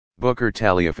Booker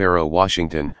Taliaferro,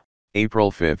 Washington, April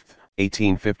 5,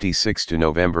 1856 to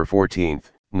November 14,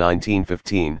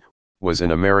 1915, was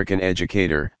an American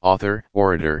educator, author,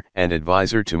 orator, and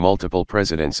advisor to multiple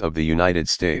presidents of the United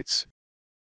States.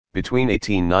 Between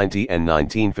 1890 and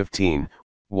 1915,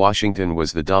 Washington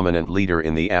was the dominant leader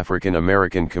in the African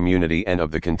American community and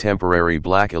of the contemporary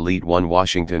black elite.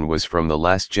 Washington was from the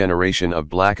last generation of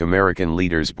black American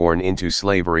leaders born into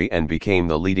slavery and became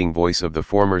the leading voice of the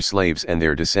former slaves and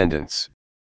their descendants.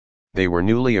 They were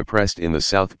newly oppressed in the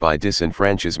South by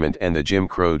disenfranchisement and the Jim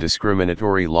Crow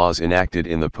discriminatory laws enacted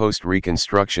in the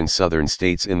post-Reconstruction Southern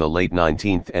states in the late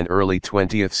 19th and early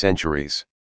 20th centuries.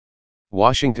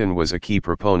 Washington was a key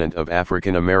proponent of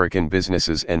African American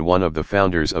businesses and one of the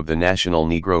founders of the National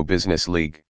Negro Business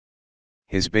League.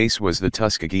 His base was the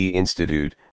Tuskegee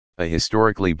Institute, a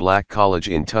historically black college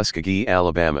in Tuskegee,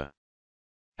 Alabama.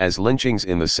 As lynchings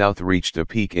in the South reached a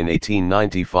peak in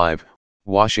 1895,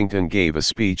 Washington gave a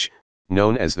speech,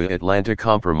 known as the Atlanta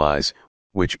Compromise,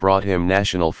 which brought him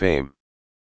national fame.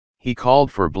 He called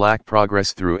for black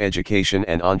progress through education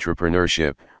and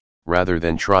entrepreneurship, rather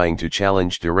than trying to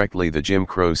challenge directly the Jim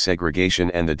Crow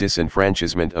segregation and the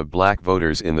disenfranchisement of black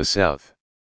voters in the South.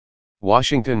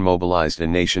 Washington mobilized a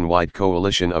nationwide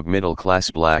coalition of middle-class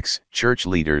blacks, church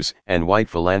leaders, and white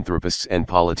philanthropists and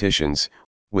politicians,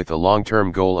 with a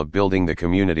long-term goal of building the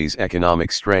community's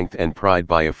economic strength and pride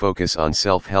by a focus on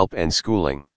self-help and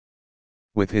schooling.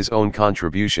 With his own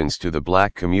contributions to the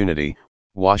black community,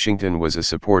 Washington was a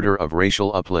supporter of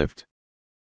racial uplift.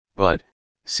 But,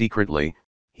 secretly,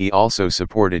 he also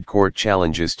supported court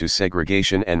challenges to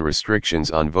segregation and restrictions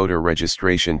on voter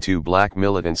registration. Two black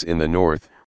militants in the North,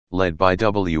 led by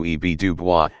W.E.B. Du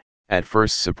Bois, at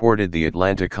first supported the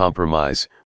Atlanta Compromise,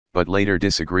 but later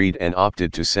disagreed and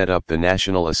opted to set up the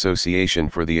National Association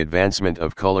for the Advancement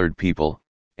of Colored People,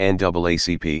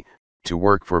 NAACP, to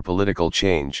work for political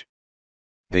change.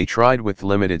 They tried with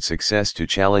limited success to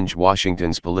challenge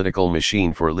Washington's political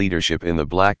machine for leadership in the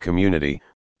black community,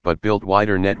 but built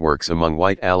wider networks among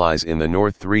white allies in the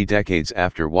North. 3 decades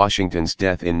after Washington's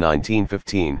death in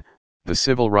 1915, the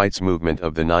civil rights movement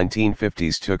of the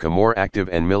 1950s took a more active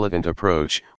and militant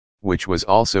approach, which was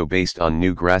also based on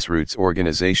new grassroots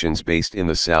organizations based in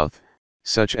the South,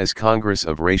 such as Congress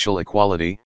of Racial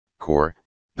Equality, CORE,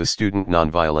 the Student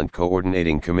Nonviolent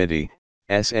Coordinating Committee,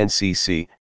 SNCC,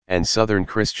 and Southern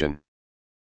Christian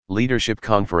Leadership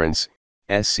Conference,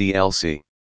 SCLC.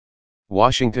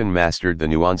 Washington mastered the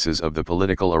nuances of the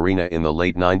political arena in the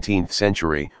late 19th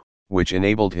century, which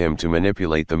enabled him to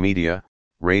manipulate the media,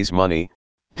 raise money,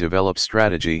 develop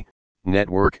strategy,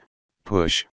 network,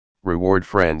 push, reward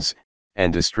friends,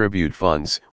 and distribute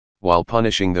funds, while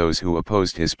punishing those who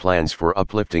opposed his plans for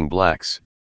uplifting blacks.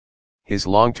 His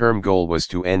long-term goal was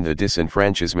to end the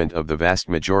disenfranchisement of the vast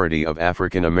majority of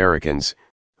African Americans,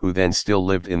 who then still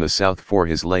lived in the South. For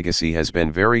his legacy has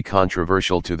been very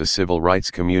controversial to the civil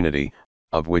rights community,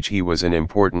 of which he was an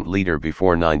important leader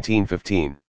before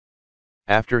 1915.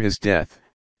 After his death,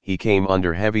 he came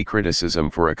under heavy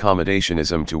criticism for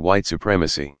accommodationism to white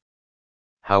supremacy.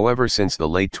 However, since the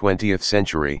late 20th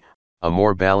century, a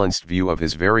more balanced view of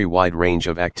his very wide range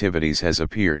of activities has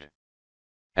appeared.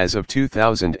 As of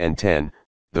 2010,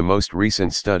 the most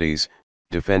recent studies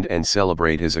defend and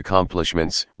celebrate his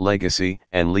accomplishments, legacy,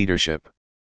 and leadership.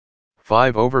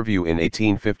 5. Overview. In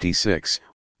 1856,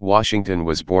 Washington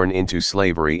was born into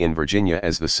slavery in Virginia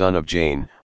as the son of Jane,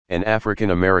 an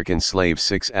African-American slave.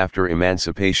 6. After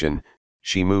emancipation,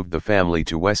 she moved the family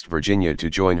to West Virginia to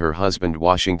join her husband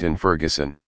Washington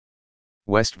Ferguson.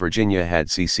 West Virginia had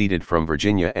seceded from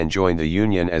Virginia and joined the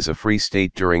Union as a free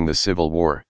state during the Civil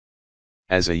War.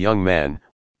 As a young man,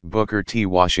 Booker T.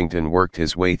 Washington worked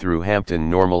his way through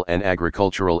Hampton Normal and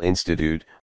Agricultural Institute,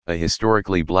 a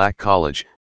historically black college,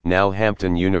 now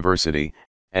Hampton University,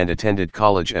 and attended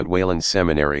college at Wayland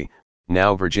Seminary,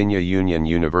 now Virginia Union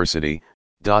University.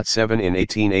 7. In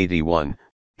 1881,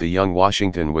 the young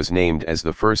Washington was named as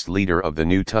the first leader of the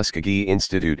new Tuskegee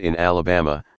Institute in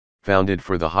Alabama, founded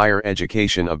for the higher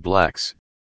education of blacks.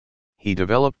 He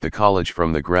developed the college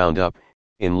from the ground up,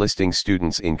 enlisting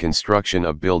students in construction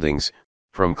of buildings,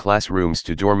 from classrooms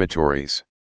to dormitories.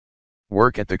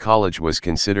 Work at the college was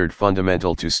considered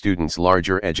fundamental to students'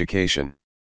 larger education.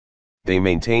 They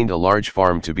maintained a large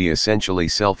farm to be essentially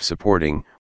self-supporting,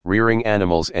 rearing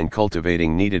animals and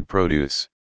cultivating needed produce.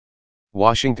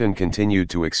 Washington continued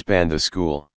to expand the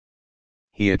school.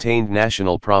 He attained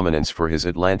national prominence for his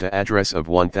Atlanta address of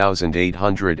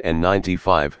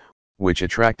 1895, which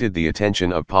attracted the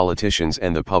attention of politicians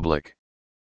and the public.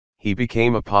 He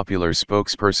became a popular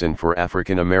spokesperson for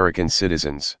African American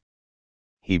citizens.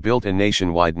 He built a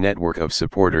nationwide network of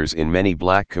supporters in many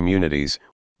black communities,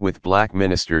 with black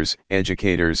ministers,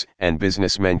 educators, and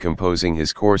businessmen composing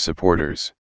his core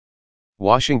supporters.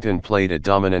 Washington played a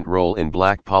dominant role in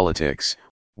black politics,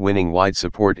 winning wide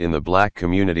support in the black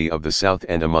community of the South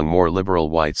and among more liberal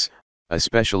whites,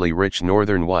 especially rich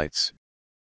Northern whites.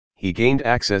 He gained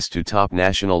access to top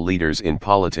national leaders in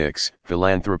politics,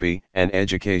 philanthropy, and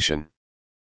education.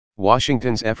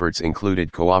 Washington's efforts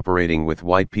included cooperating with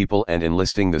white people and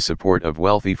enlisting the support of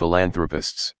wealthy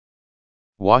philanthropists.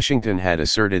 Washington had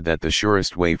asserted that the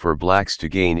surest way for blacks to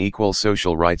gain equal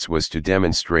social rights was to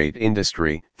demonstrate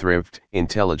industry, thrift,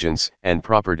 intelligence, and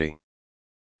property.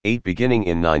 Beginning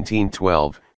in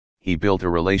 1912, he built a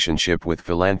relationship with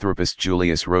philanthropist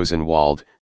Julius Rosenwald,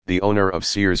 the owner of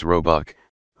Sears Roebuck,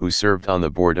 who served on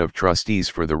the board of trustees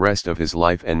for the rest of his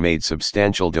life and made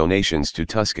substantial donations to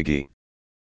Tuskegee.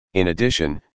 In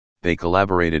addition, they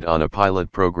collaborated on a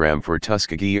pilot program for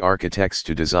Tuskegee architects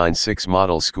to design 6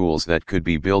 model schools that could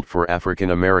be built for African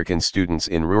American students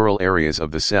in rural areas of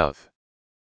the South.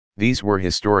 These were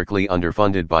historically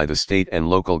underfunded by the state and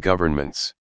local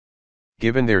governments.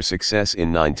 Given their success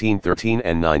in 1913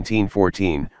 and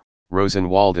 1914,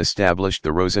 Rosenwald established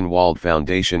the Rosenwald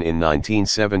Foundation in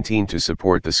 1917 to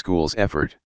support the school's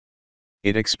effort.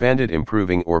 It expanded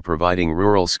improving or providing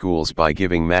rural schools by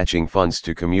giving matching funds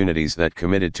to communities that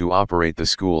committed to operate the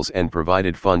schools and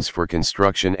provided funds for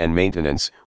construction and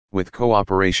maintenance, with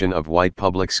cooperation of white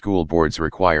public school boards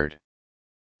required.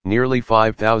 Nearly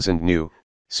 5,000 new,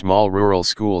 small rural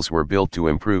schools were built to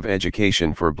improve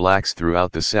education for blacks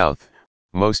throughout the South,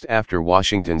 most after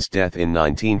Washington's death in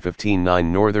 1915.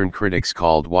 Northern critics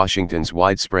called Washington's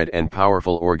widespread and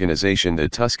powerful organization the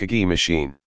Tuskegee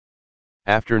Machine.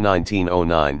 After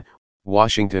 1909,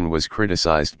 Washington was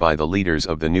criticized by the leaders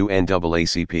of the new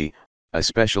NAACP,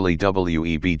 especially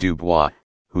W.E.B. Du Bois,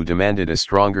 who demanded a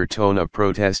stronger tone of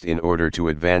protest in order to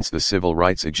advance the civil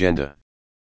rights agenda.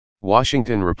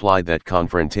 Washington replied that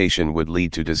confrontation would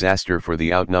lead to disaster for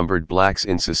the outnumbered blacks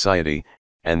in society,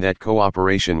 and that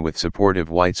cooperation with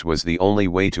supportive whites was the only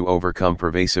way to overcome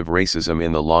pervasive racism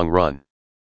in the long run.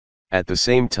 At the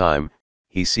same time,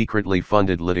 he secretly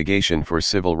funded litigation for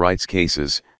civil rights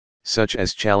cases, such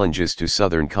as challenges to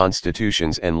Southern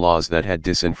constitutions and laws that had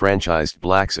disenfranchised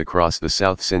blacks across the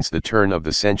South since the turn of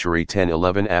the century.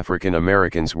 1011 African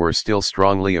Americans were still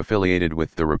strongly affiliated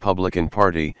with the Republican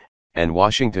Party, and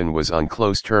Washington was on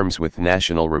close terms with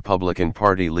National Republican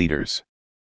Party leaders.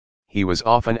 He was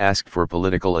often asked for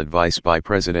political advice by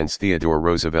Presidents Theodore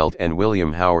Roosevelt and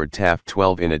William Howard Taft.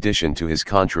 12 In addition to his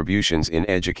contributions in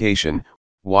education,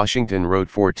 Washington wrote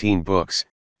 14 books.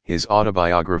 His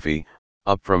autobiography,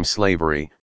 Up from Slavery,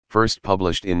 first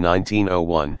published in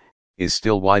 1901, is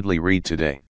still widely read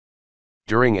today.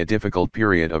 During a difficult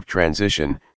period of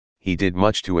transition, he did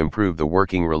much to improve the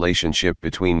working relationship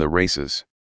between the races.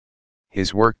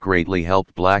 His work greatly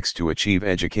helped blacks to achieve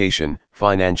education,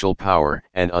 financial power,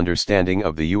 and understanding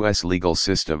of the U.S. legal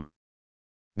system.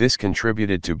 This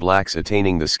contributed to blacks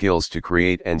attaining the skills to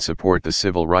create and support the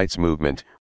civil rights movement,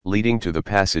 leading to the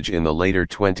passage in the later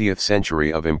 20th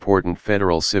century of important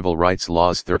federal civil rights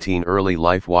laws. 13 Early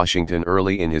life. Washington.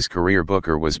 Early in his career,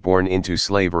 Booker was born into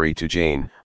slavery to Jane,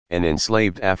 an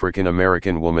enslaved African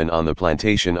American woman on the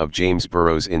plantation of James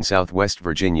Burroughs in southwest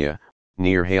Virginia,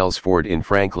 near Hales Ford in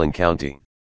Franklin County.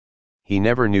 He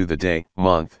never knew the day,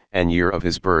 month, and year of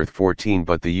his birth. 14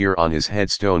 But the year on his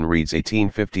headstone reads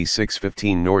 1856.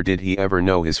 15 Nor did he ever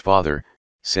know his father,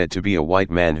 said to be a white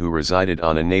man who resided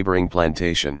on a neighboring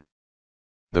plantation.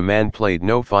 The man played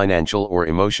no financial or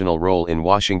emotional role in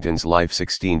Washington's life.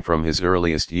 16 From his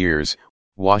earliest years,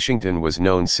 Washington was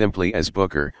known simply as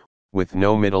Booker, with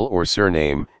no middle or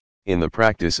surname. In the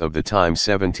practice of the time.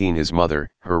 17 His mother,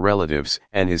 her relatives,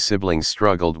 and his siblings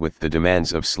struggled with the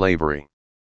demands of slavery.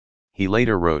 He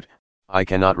later wrote, I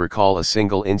cannot recall a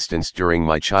single instance during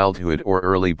my childhood or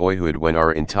early boyhood when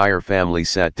our entire family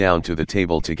sat down to the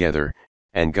table together,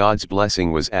 and God's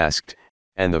blessing was asked,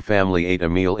 and the family ate a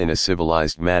meal in a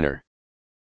civilized manner.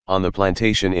 On the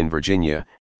plantation in Virginia,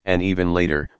 and even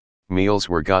later, meals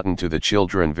were gotten to the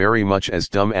children very much as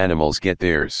dumb animals get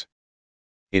theirs.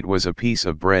 It was a piece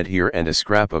of bread here and a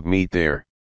scrap of meat there.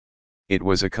 It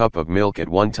was a cup of milk at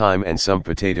one time and some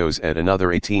potatoes at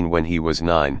another. 18 When he was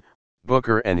 9,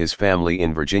 Booker and his family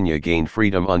in Virginia gained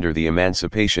freedom under the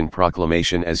Emancipation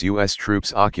Proclamation as U.S.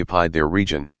 troops occupied their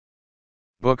region.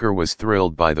 Booker was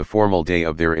thrilled by the formal day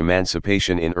of their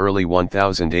emancipation in early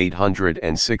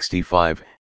 1865.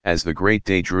 As the great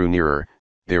day drew nearer,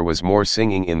 there was more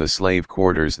singing in the slave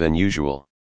quarters than usual.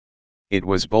 It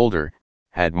was bolder,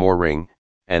 had more ring,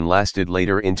 and lasted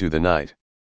later into the night.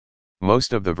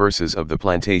 Most of the verses of the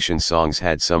plantation songs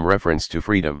had some reference to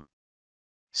freedom.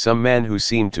 Some man who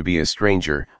seemed to be a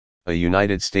stranger, a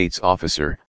United States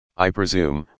officer, I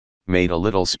presume, made a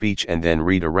little speech and then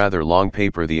read a rather long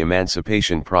paper, the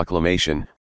Emancipation Proclamation,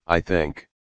 I think.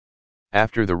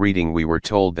 After the reading we were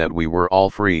told that we were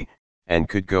all free, and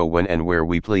could go when and where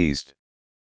we pleased.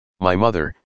 My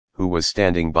mother, who was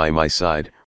standing by my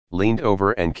side, leaned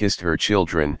over and kissed her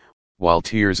children, while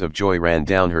tears of joy ran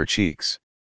down her cheeks.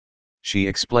 She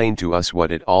explained to us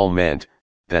what it all meant,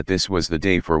 that this was the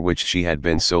day for which she had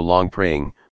been so long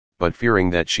praying, but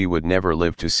fearing that she would never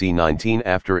live to see 19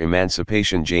 after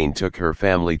emancipation. Jane took her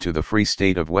family to the free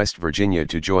state of West Virginia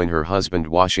to join her husband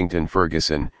Washington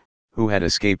Ferguson, who had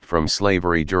escaped from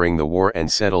slavery during the war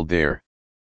and settled there.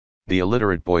 The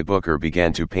illiterate boy Booker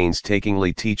began to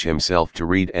painstakingly teach himself to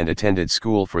read and attended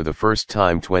school for the first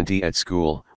time. 20 at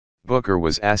school, Booker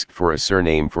was asked for a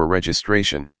surname for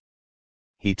registration.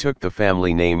 He took the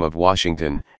family name of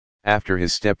Washington, after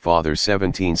his stepfather.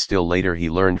 17 Still later he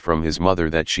learned from his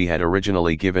mother that she had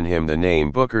originally given him the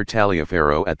name Booker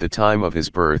Taliaferro at the time of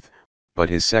his birth, but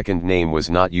his second name was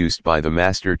not used by the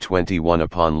master. 21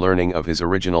 Upon learning of his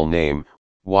original name,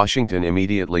 Washington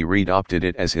immediately readopted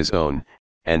it as his own,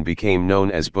 and became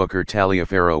known as Booker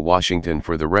Taliaferro Washington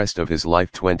for the rest of his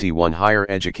life. 21 Higher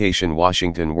education.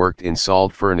 Washington worked in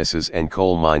salt furnaces and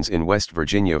coal mines in West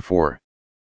Virginia for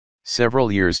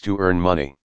several years to earn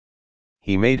money.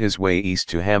 He made his way east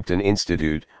to Hampton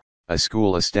Institute, a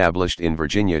school established in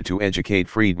Virginia to educate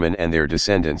freedmen and their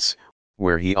descendants,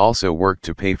 where he also worked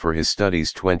to pay for his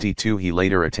studies. 22 He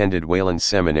later attended Wayland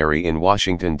Seminary in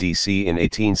Washington, D.C. in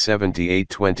 1878.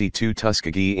 22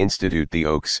 Tuskegee Institute. The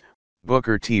Oaks,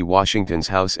 Booker T. Washington's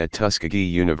house at Tuskegee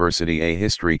University. A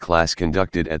history class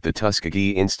conducted at the Tuskegee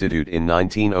Institute in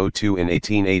 1902. In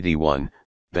 1881,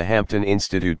 the Hampton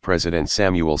Institute president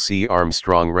Samuel C.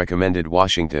 Armstrong recommended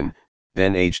Washington,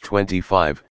 then aged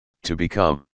 25, to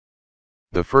become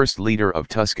the first leader of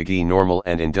Tuskegee Normal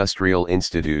and Industrial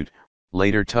Institute,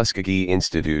 later Tuskegee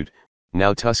Institute,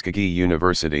 now Tuskegee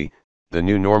University, the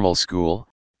new normal school,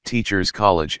 Teachers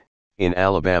College, in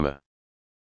Alabama.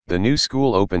 The new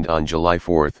school opened on July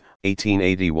 4,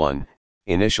 1881,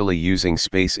 initially using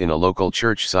space in a local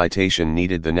church. Citation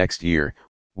needed. The next year,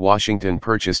 Washington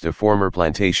purchased a former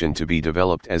plantation to be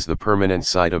developed as the permanent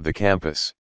site of the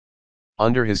campus.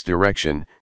 Under his direction,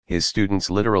 his students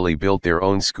literally built their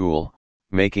own school,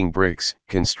 making bricks,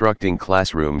 constructing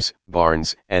classrooms,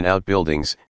 barns, and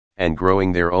outbuildings, and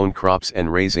growing their own crops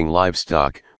and raising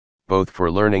livestock, both for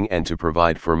learning and to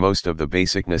provide for most of the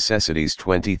basic necessities.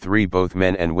 23 Both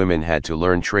men and women had to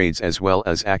learn trades as well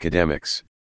as academics.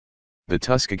 The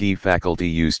Tuskegee faculty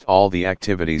used all the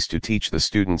activities to teach the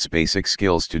students basic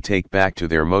skills to take back to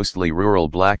their mostly rural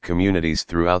black communities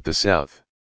throughout the South.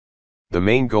 The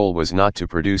main goal was not to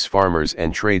produce farmers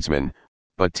and tradesmen,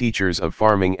 but teachers of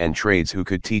farming and trades who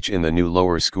could teach in the new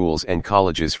lower schools and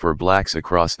colleges for blacks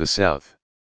across the South.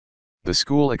 The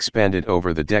school expanded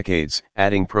over the decades,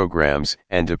 adding programs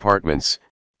and departments,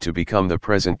 to become the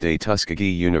present-day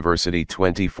Tuskegee University.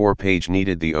 24 Page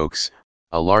needed. The Oaks,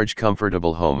 a large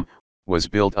comfortable home, was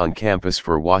built on campus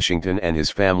for Washington and his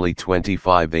family.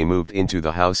 25 They moved into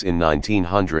the house in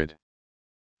 1900.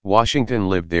 Washington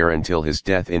lived there until his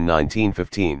death in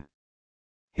 1915.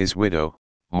 His widow,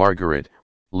 Margaret,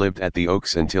 lived at the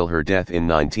Oaks until her death in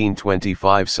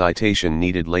 1925. Citation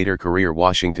needed. Later career.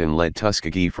 Washington led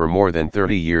Tuskegee for more than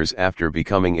 30 years after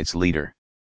becoming its leader.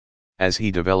 As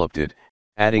he developed it,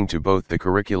 adding to both the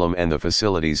curriculum and the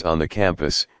facilities on the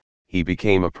campus, he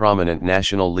became a prominent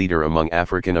national leader among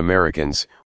African Americans,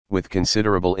 with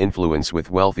considerable influence with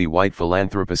wealthy white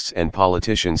philanthropists and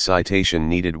politicians. Citation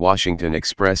needed. Washington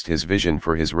expressed his vision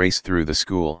for his race through the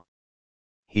school.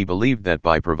 He believed that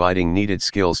by providing needed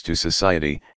skills to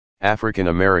society, African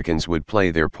Americans would play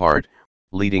their part,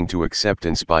 leading to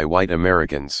acceptance by white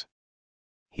Americans.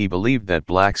 He believed that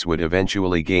blacks would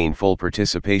eventually gain full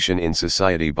participation in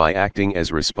society by acting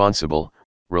as responsible,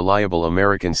 reliable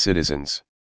American citizens.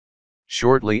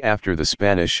 Shortly after the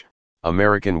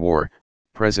Spanish-American War,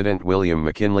 President William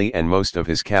McKinley and most of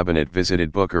his cabinet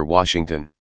visited Booker Washington.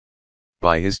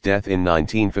 By his death in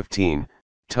 1915,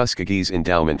 Tuskegee's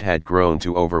endowment had grown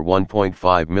to over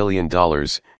 $1.5 million,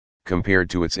 compared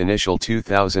to its initial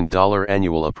 $2,000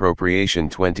 annual appropriation.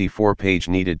 24 Page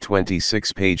needed.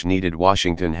 26 Page needed.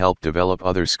 Washington helped develop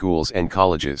other schools and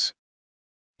colleges.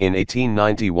 In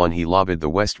 1891 he lobbied the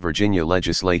West Virginia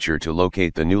legislature to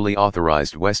locate the newly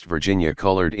authorized West Virginia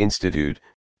Colored Institute,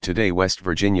 today West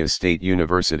Virginia State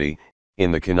University, in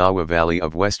the Kanawha Valley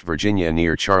of West Virginia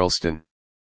near Charleston.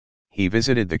 He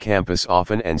visited the campus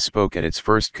often and spoke at its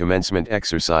first commencement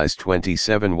exercise.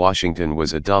 27 Washington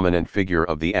was a dominant figure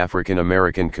of the African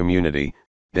American community,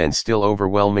 then still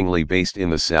overwhelmingly based in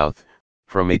the South,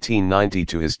 from 1890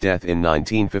 to his death in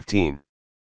 1915.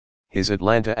 His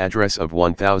Atlanta address of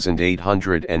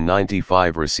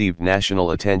 1895 received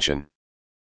national attention.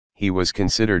 He was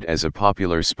considered as a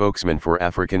popular spokesman for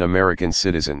African American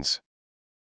citizens.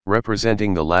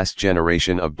 Representing the last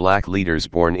generation of black leaders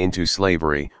born into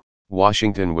slavery,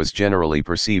 Washington was generally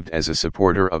perceived as a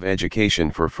supporter of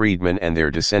education for freedmen and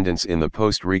their descendants in the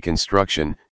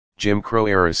post-Reconstruction, Jim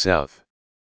Crow-era South.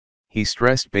 He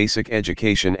stressed basic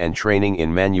education and training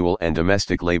in manual and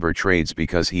domestic labor trades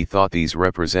because he thought these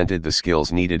represented the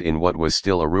skills needed in what was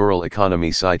still a rural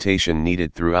economy. Citation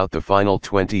needed throughout the final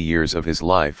 20 years of his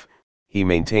life. He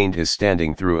maintained his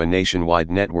standing through a nationwide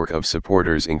network of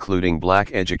supporters including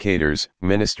black educators,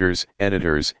 ministers,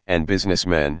 editors, and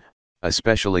businessmen,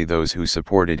 especially those who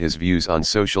supported his views on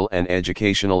social and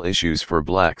educational issues for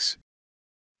blacks.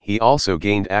 He also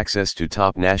gained access to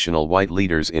top national white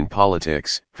leaders in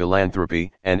politics,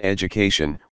 philanthropy, and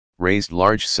education, raised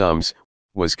large sums,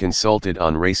 was consulted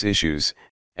on race issues,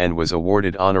 and was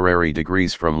awarded honorary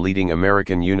degrees from leading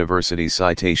American universities.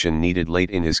 Citation needed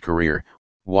late in his career.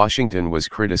 Washington was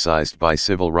criticized by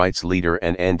civil rights leader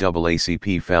and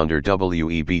NAACP founder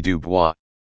W.E.B. Du Bois.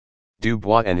 Du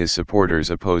Bois and his supporters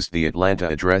opposed the Atlanta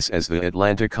Address as the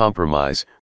Atlanta Compromise,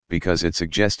 because it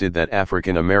suggested that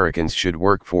African Americans should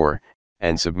work for,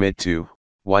 and submit to,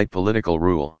 white political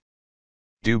rule.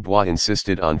 Du Bois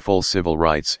insisted on full civil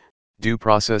rights, due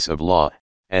process of law,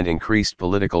 and increased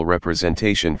political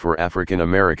representation for African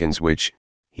Americans which,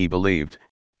 he believed,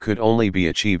 could only be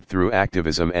achieved through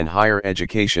activism and higher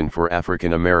education for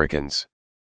African Americans.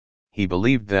 He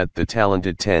believed that the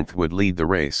talented 10th would lead the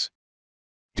race.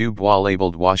 Du Bois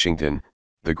labeled Washington,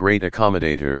 the great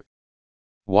accommodator.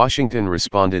 Washington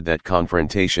responded that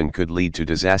confrontation could lead to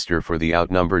disaster for the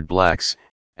outnumbered blacks,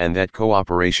 and that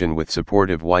cooperation with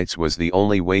supportive whites was the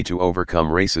only way to overcome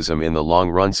racism in the long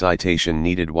run. Citation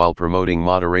needed while promoting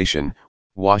moderation.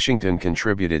 Washington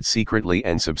contributed secretly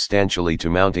and substantially to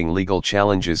mounting legal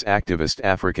challenges activist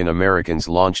African Americans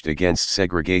launched against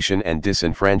segregation and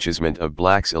disenfranchisement of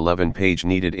blacks. 11-page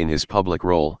needed in his public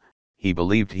role. He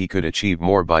believed he could achieve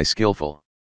more by skillful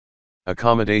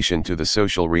accommodation to the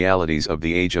social realities of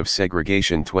the age of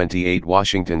segregation. 28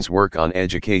 Washington's work on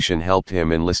education helped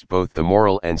him enlist both the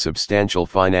moral and substantial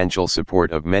financial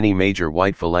support of many major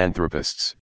white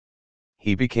philanthropists.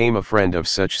 He became a friend of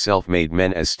such self-made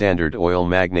men as Standard Oil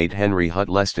magnate Henry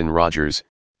Huttleston Rogers,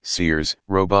 Sears,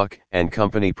 Roebuck and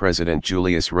Company President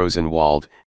Julius Rosenwald,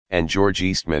 and George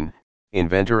Eastman,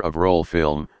 inventor of roll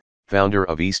film, founder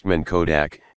of Eastman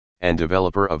Kodak, and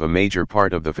developer of a major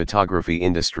part of the photography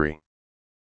industry.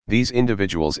 These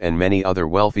individuals and many other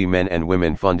wealthy men and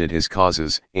women funded his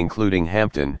causes, including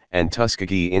Hampton and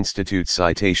Tuskegee Institute.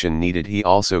 Citation needed. He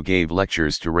also gave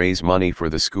lectures to raise money for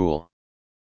the school.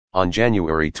 On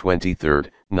January 23,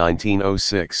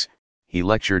 1906, he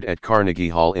lectured at Carnegie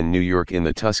Hall in New York in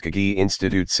the Tuskegee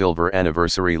Institute Silver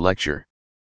Anniversary Lecture.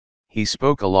 He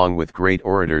spoke along with great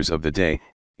orators of the day,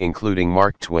 including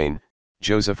Mark Twain,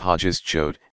 Joseph Hodges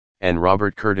Choate, and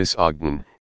Robert Curtis Ogden.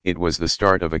 It was the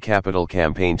start of a capital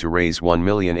campaign to raise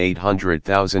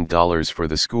 $1,800,000 for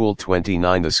the school.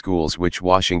 29 The schools which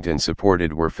Washington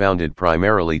supported were founded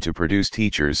primarily to produce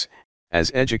teachers,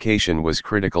 as education was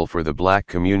critical for the black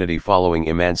community following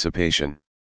emancipation.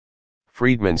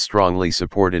 Freedmen strongly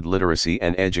supported literacy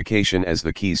and education as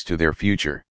the keys to their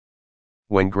future.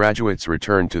 When graduates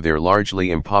returned to their largely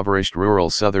impoverished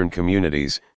rural Southern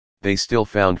communities, they still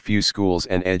found few schools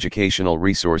and educational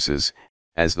resources,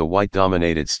 as the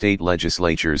white-dominated state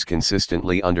legislatures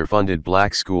consistently underfunded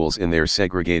black schools in their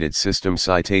segregated system.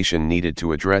 Citation needed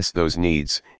to address those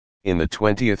needs. In the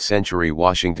 20th century,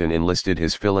 Washington enlisted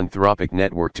his philanthropic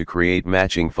network to create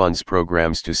matching funds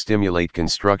programs to stimulate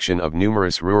construction of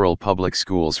numerous rural public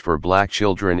schools for black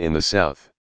children in the South.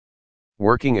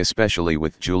 Working especially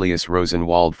with Julius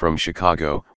Rosenwald from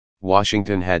Chicago,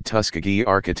 Washington had Tuskegee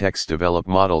architects develop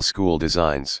model school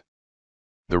designs.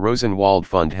 The Rosenwald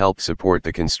Fund helped support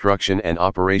the construction and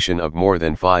operation of more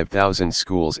than 5,000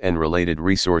 schools and related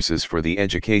resources for the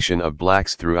education of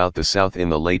blacks throughout the South in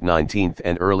the late 19th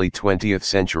and early 20th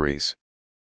centuries.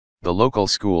 The local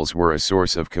schools were a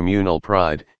source of communal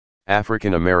pride.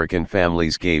 African American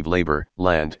families gave labor,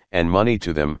 land, and money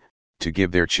to them, to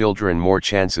give their children more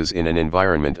chances in an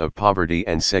environment of poverty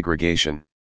and segregation.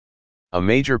 A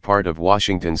major part of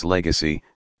Washington's legacy,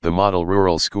 the model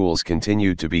rural schools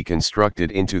continued to be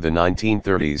constructed into the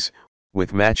 1930s,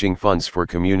 With matching funds for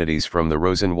communities from the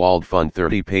Rosenwald Fund,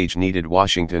 30-page needed.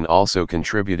 Washington also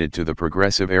contributed to the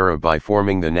Progressive Era by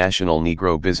forming the National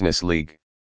Negro Business League.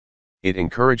 It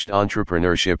encouraged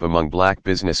entrepreneurship among black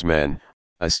businessmen,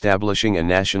 establishing a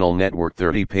national network.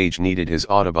 30-page needed. His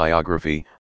autobiography,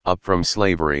 Up From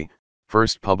Slavery,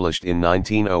 first published in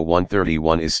 1901.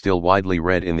 31 is still widely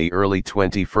read in the early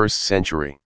 21st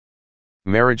century.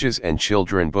 Marriages and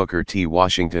Children. Booker T.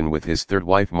 Washington, with his third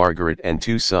wife Margaret and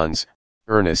two sons,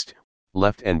 Ernest,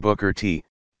 left, and Booker T.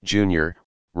 Jr.,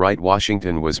 right.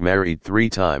 Washington was married 3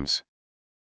 times.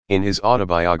 In his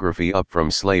autobiography Up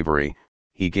From Slavery,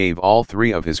 he gave all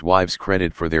 3 of his wives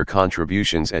credit for their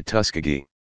contributions at Tuskegee.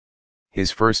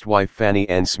 His first wife Fanny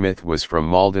N. Smith was from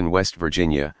Malden, West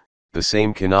Virginia, the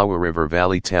same Kanawha River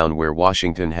Valley town where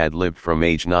Washington had lived from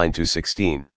age 9 to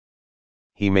 16.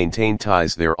 He maintained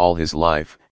ties there all his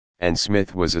life, and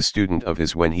Smith was a student of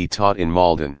his when he taught in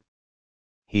Malden.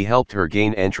 He helped her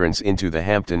gain entrance into the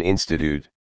Hampton Institute.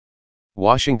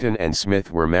 Washington and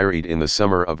Smith were married in the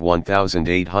summer of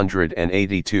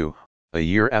 1882, a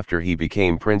year after he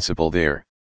became principal there.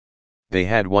 They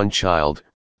had one child,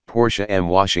 Portia M.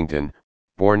 Washington,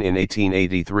 born in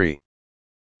 1883.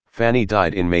 Fanny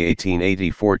died in May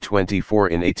 1884. 24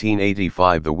 In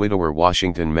 1885 the widower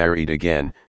Washington married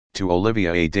again, to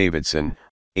Olivia A. Davidson,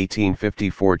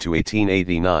 1854 to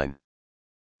 1889.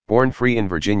 Born free in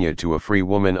Virginia to a free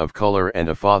woman of color and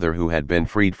a father who had been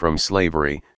freed from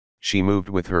slavery, she moved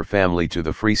with her family to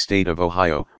the free state of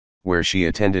Ohio, where she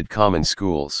attended common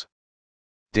schools.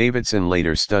 Davidson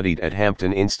later studied at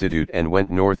Hampton Institute and went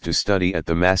north to study at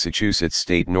the Massachusetts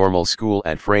State Normal School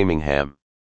at Framingham.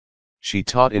 She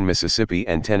taught in Mississippi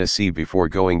and Tennessee before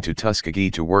going to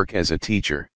Tuskegee to work as a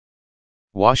teacher.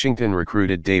 Washington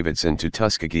recruited Davidson to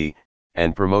Tuskegee,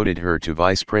 and promoted her to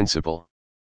vice principal.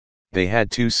 They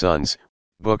had 2 sons,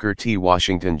 Booker T.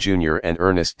 Washington Jr. and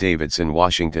Ernest Davidson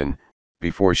Washington,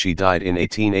 before she died in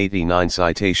 1889.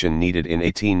 Citation needed. In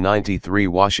 1893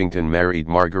 Washington married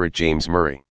Margaret James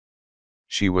Murray.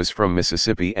 She was from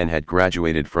Mississippi and had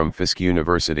graduated from Fisk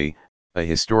University, a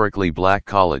historically black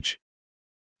college.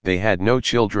 They had no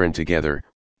children together,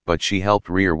 but she helped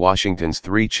rear Washington's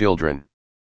 3 children.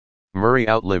 Murray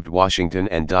outlived Washington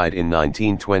and died in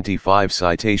 1925.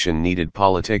 Citation needed.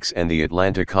 Politics and the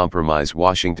Atlanta Compromise.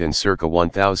 Washington circa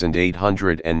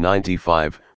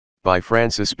 1895, by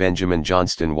Francis Benjamin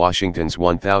Johnston. Washington's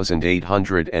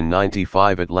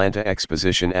 1895 Atlanta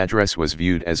Exposition Address was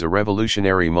viewed as a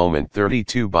revolutionary moment.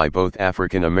 32 by both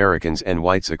African Americans and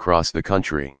whites across the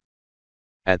country.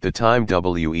 At the time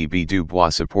W.E.B. Du Bois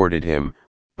supported him,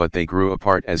 but they grew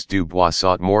apart as Du Bois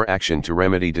sought more action to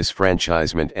remedy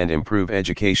disfranchisement and improve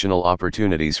educational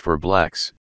opportunities for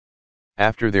blacks.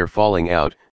 After their falling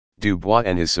out, Du Bois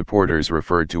and his supporters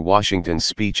referred to Washington's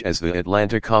speech as the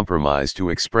Atlanta Compromise to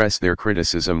express their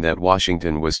criticism that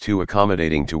Washington was too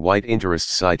accommodating to white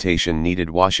interests. Citation needed.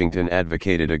 Washington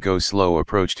advocated a go-slow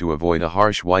approach to avoid a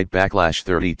harsh white backlash.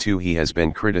 32 He has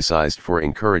been criticized for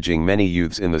encouraging many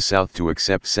youths in the South to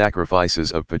accept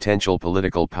sacrifices of potential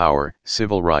political power,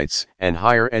 civil rights, and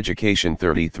higher education.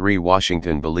 33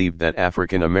 Washington believed that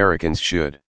African Americans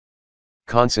should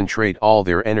concentrate all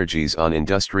their energies on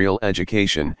industrial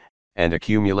education, and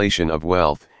accumulation of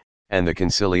wealth, and the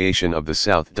conciliation of the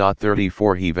South.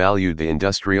 34 He valued the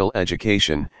industrial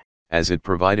education, as it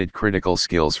provided critical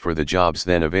skills for the jobs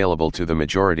then available to the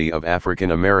majority of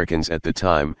African Americans at the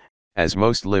time, as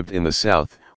most lived in the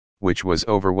South, which was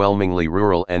overwhelmingly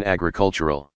rural and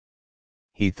agricultural.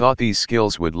 He thought these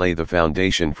skills would lay the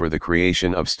foundation for the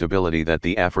creation of stability that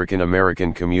the African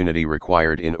American community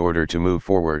required in order to move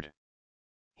forward.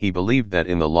 He believed that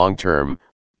in the long term,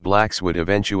 blacks would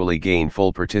eventually gain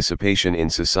full participation in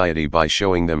society by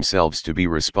showing themselves to be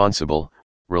responsible,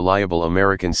 reliable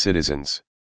American citizens.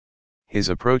 His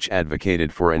approach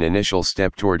advocated for an initial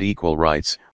step toward equal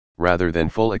rights, rather than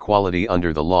full equality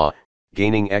under the law,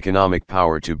 gaining economic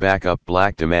power to back up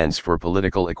black demands for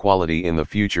political equality in the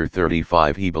future.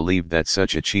 35 He believed that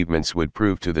such achievements would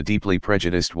prove to the deeply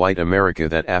prejudiced white America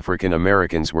that African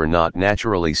Americans were not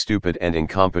naturally stupid and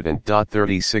incompetent.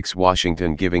 36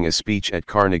 Washington giving a speech at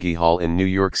Carnegie Hall in New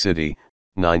York City,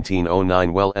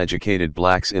 1909 Well-educated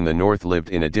blacks in the North lived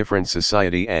in a different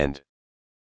society and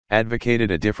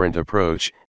advocated a different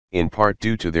approach, in part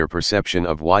due to their perception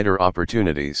of wider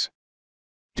opportunities.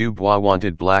 Du Bois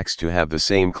wanted blacks to have the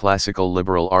same classical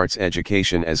liberal arts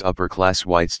education as upper-class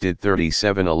whites did.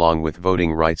 37 Along with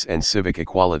voting rights and civic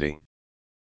equality.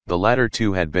 The latter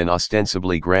two had been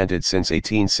ostensibly granted since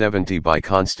 1870 by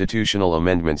constitutional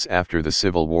amendments after the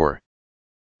Civil War.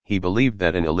 He believed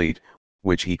that an elite,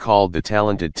 which he called the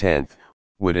talented tenth,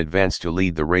 would advance to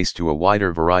lead the race to a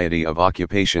wider variety of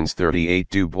occupations. 38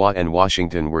 Du Bois and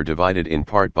Washington were divided in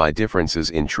part by differences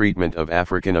in treatment of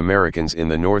African Americans in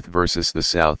the North versus the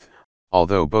South.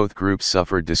 Although both groups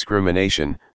suffered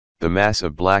discrimination, the mass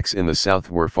of blacks in the South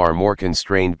were far more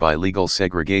constrained by legal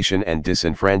segregation and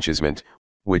disenfranchisement,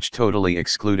 which totally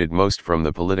excluded most from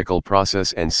the political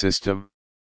process and system.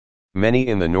 Many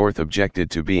in the North objected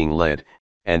to being led,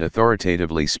 and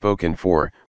authoritatively spoken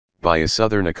for, by a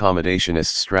Southern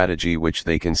accommodationist strategy which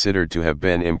they considered to have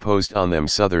been imposed on them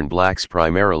Southern blacks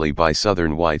primarily by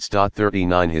Southern whites.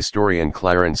 39 Historian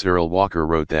Clarence Earl Walker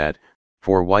wrote that,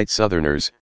 for white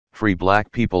Southerners, free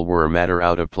black people were a matter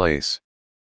out of place.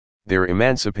 Their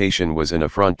emancipation was an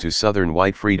affront to Southern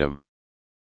white freedom.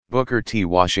 Booker T.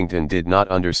 Washington did not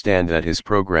understand that his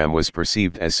program was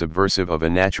perceived as subversive of a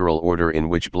natural order in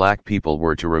which black people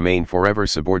were to remain forever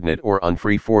subordinate or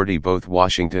unfree. 40 Both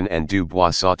Washington and Du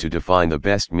Bois sought to define the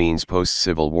best means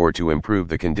post-Civil War to improve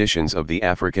the conditions of the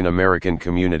African American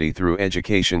community through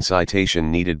education.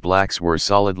 Citation needed. Blacks were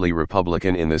solidly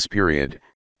Republican in this period,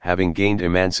 having gained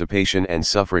emancipation and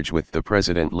suffrage with the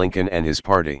President Lincoln and his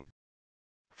party.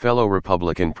 Fellow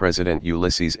Republican President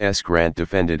Ulysses S. Grant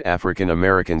defended African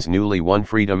Americans' newly won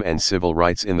freedom and civil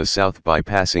rights in the South by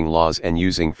passing laws and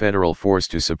using federal force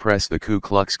to suppress the Ku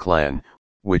Klux Klan,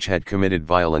 which had committed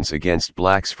violence against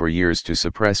blacks for years to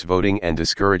suppress voting and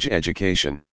discourage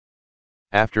education.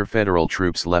 After federal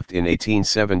troops left in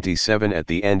 1877 at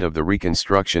the end of the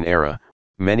Reconstruction era,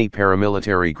 many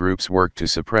paramilitary groups worked to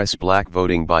suppress black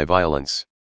voting by violence.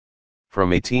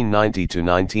 From 1890 to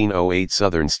 1908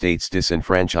 Southern states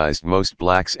disenfranchised most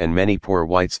blacks and many poor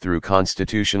whites through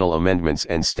constitutional amendments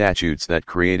and statutes that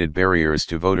created barriers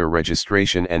to voter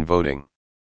registration and voting.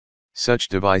 Such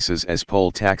devices as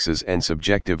poll taxes and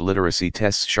subjective literacy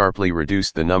tests sharply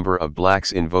reduced the number of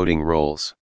blacks in voting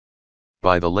rolls.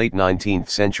 By the late 19th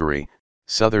century,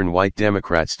 Southern white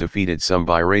Democrats defeated some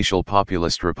biracial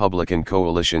populist Republican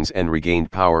coalitions and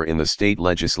regained power in the state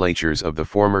legislatures of the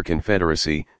former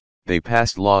Confederacy. They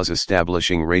passed laws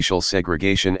establishing racial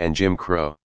segregation and Jim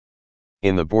Crow.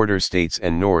 In the border states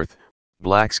and North,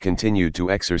 blacks continued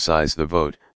to exercise the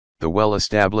vote. The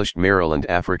well-established Maryland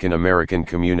African American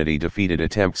community defeated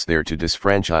attempts there to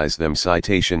disfranchise them.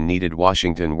 Citation needed.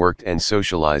 Washington worked and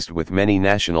socialized with many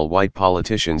national white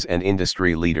politicians and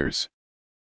industry leaders.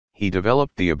 He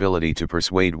developed the ability to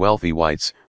persuade wealthy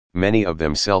whites, many of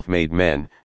them self-made men,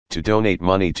 to donate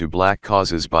money to black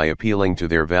causes by appealing to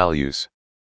their values.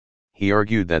 He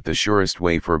argued that the surest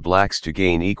way for blacks to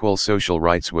gain equal social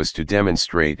rights was to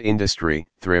demonstrate industry,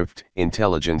 thrift,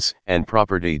 intelligence, and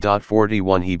property.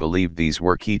 41 He believed these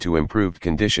were key to improved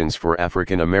conditions for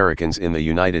African Americans in the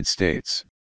United States.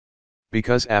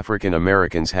 Because African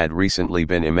Americans had recently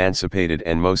been emancipated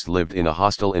and most lived in a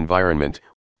hostile environment,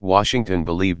 Washington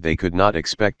believed they could not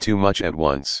expect too much at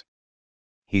once.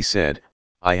 He said,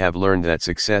 I have learned that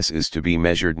success is to be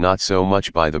measured not so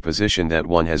much by the position that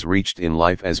one has reached in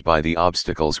life as by the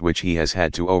obstacles which he has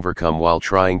had to overcome while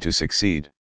trying to succeed.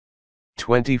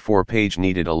 24 Page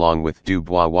needed. Along with Du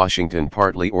Bois, Washington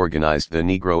partly organized the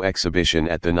Negro exhibition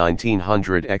at the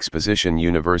 1900 Exposition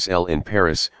Universelle in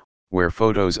Paris, where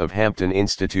photos of Hampton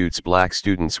Institute's black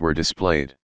students were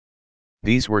displayed.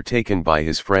 These were taken by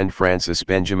his friend Francis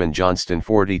Benjamin Johnston.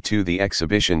 42 The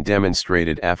exhibition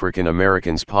demonstrated African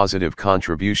Americans' positive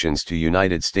contributions to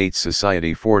United States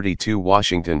society. 42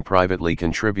 Washington privately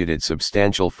contributed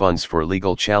substantial funds for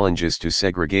legal challenges to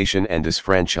segregation and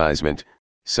disfranchisement,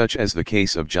 such as the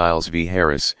case of Giles v.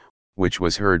 Harris, which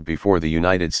was heard before the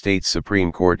United States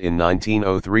Supreme Court in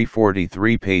 1903.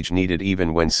 43 Page needed.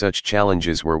 Even when such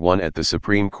challenges were won at the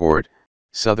Supreme Court,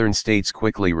 Southern states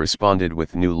quickly responded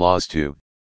with new laws to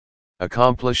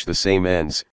accomplish the same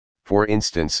ends, for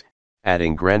instance,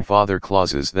 adding grandfather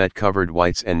clauses that covered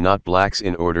whites and not blacks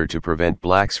in order to prevent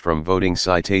blacks from voting.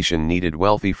 Citation needed.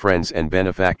 Wealthy friends and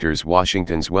benefactors.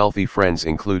 Washington's wealthy friends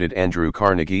included Andrew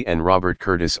Carnegie and Robert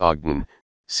Curtis Ogden,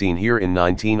 seen here in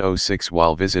 1906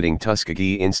 while visiting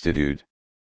Tuskegee Institute.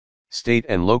 State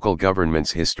and local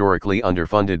governments historically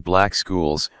underfunded black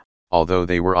schools, although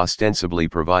they were ostensibly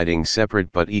providing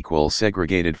separate but equal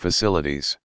segregated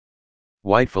facilities.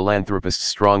 White philanthropists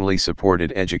strongly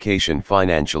supported education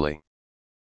financially.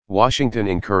 Washington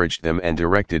encouraged them and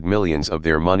directed millions of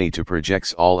their money to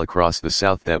projects all across the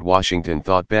South that Washington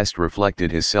thought best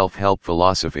reflected his self-help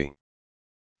philosophy.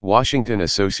 Washington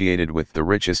associated with the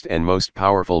richest and most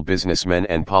powerful businessmen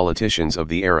and politicians of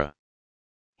the era.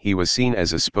 He was seen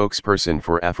as a spokesperson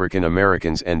for African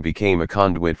Americans and became a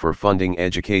conduit for funding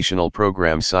educational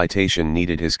programs. Citation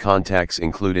needed. His contacts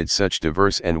included such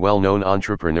diverse and well-known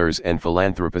entrepreneurs and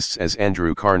philanthropists as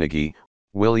Andrew Carnegie,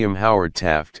 William Howard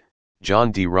Taft,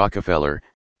 John D. Rockefeller,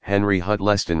 Henry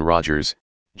Huttleston Rogers,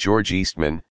 George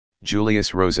Eastman,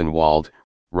 Julius Rosenwald,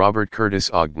 Robert Curtis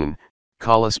Ogden,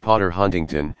 Collis Potter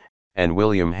Huntington, and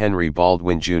William Henry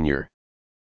Baldwin Jr.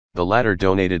 The latter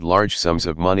donated large sums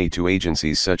of money to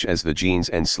agencies such as the Jeans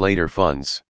and Slater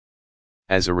funds.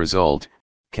 As a result,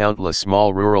 countless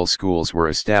small rural schools were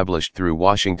established through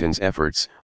Washington's efforts,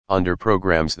 under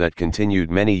programs that continued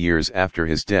many years after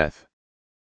his death.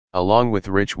 Along with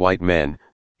rich white men,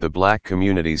 the black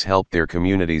communities helped their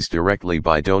communities directly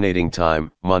by donating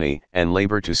time, money, and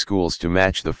labor to schools to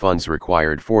match the funds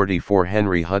required. 44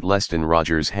 Henry Huttleston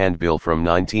Rogers Handbill from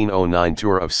 1909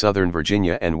 Tour of Southern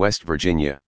Virginia and West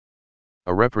Virginia.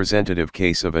 A representative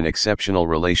case of an exceptional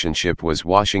relationship was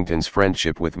Washington's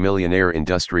friendship with millionaire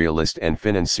industrialist and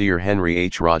financier Henry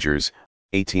H. Rogers,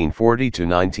 1840 to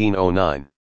 1909.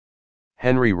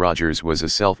 Henry Rogers was a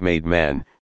self-made man,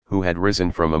 who had risen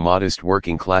from a modest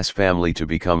working-class family to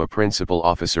become a principal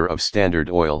officer of Standard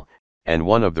Oil, and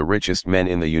one of the richest men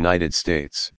in the United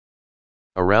States.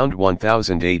 Around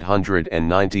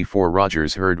 1894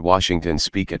 Rogers heard Washington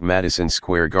speak at Madison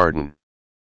Square Garden.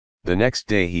 The next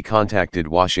day he contacted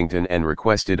Washington and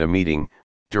requested a meeting,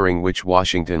 during which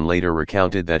Washington later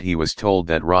recounted that he was told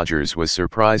that Rogers was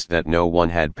surprised that no one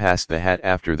had passed the hat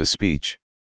after the speech.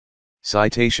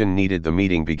 Citation needed. The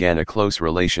meeting began a close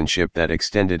relationship that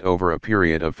extended over a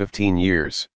period of 15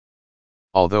 years.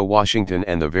 Although Washington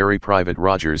and the very private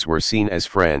Rogers were seen as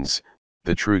friends,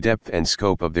 the true depth and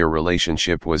scope of their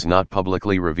relationship was not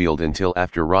publicly revealed until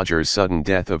after Rogers' sudden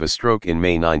death of a stroke in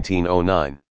May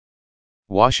 1909.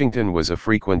 Washington was a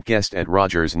frequent guest at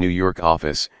Rogers' New York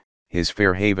office, his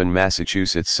Fairhaven,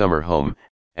 Massachusetts summer home,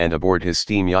 and aboard his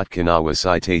steam yacht Kanawha.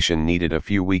 Citation needed. A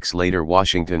few weeks later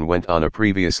Washington went on a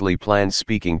previously planned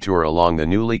speaking tour along the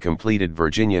newly completed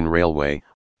Virginian Railway,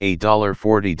 a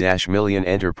 $40 million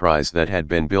enterprise that had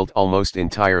been built almost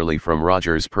entirely from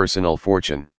Rogers' personal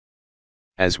fortune.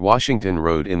 As Washington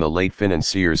rode in the late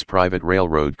financier's private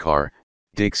railroad car,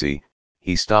 Dixie,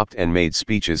 he stopped and made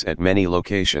speeches at many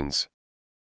locations.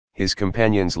 His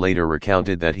companions later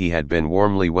recounted that he had been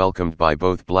warmly welcomed by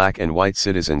both black and white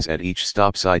citizens at each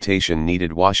stop. Citation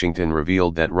needed. Washington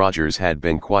revealed that Rogers had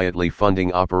been quietly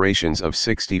funding operations of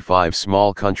 65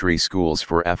 small country schools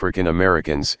for African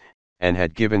Americans, and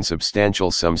had given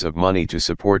substantial sums of money to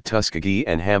support Tuskegee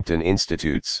and Hampton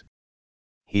institutes.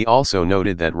 He also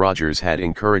noted that Rogers had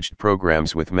encouraged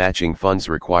programs with matching funds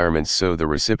requirements so the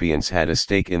recipients had a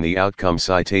stake in the outcome.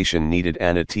 Citation needed.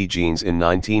 Anna T. Jeans in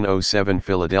 1907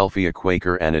 Philadelphia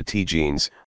Quaker Anna T. Jeans,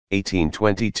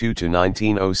 1822 to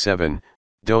 1907,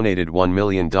 donated $1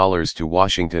 million to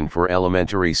Washington for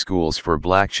elementary schools for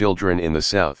black children in the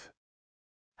South.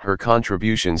 Her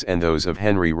contributions and those of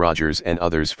Henry Rogers and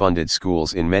others funded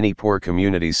schools in many poor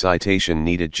communities. Citation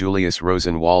needed. Julius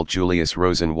Rosenwald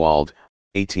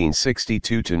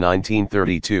 1862 to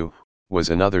 1932, was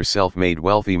another self-made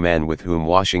wealthy man with whom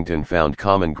Washington found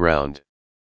common ground.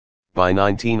 By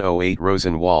 1908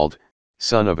 Rosenwald,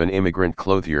 son of an immigrant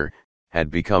clothier,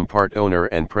 had become part owner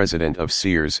and president of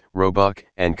Sears, Roebuck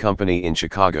and Company in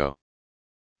Chicago.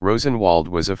 Rosenwald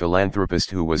was a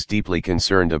philanthropist who was deeply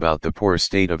concerned about the poor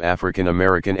state of African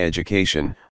American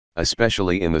education,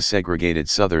 especially in the segregated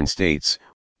southern states,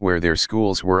 where their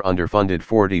schools were underfunded.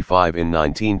 45 In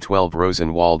 1912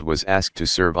 Rosenwald was asked to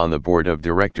serve on the board of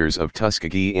directors of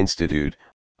Tuskegee Institute,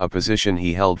 a position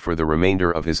he held for the remainder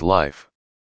of his life.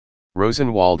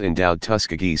 Rosenwald endowed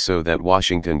Tuskegee so that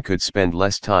Washington could spend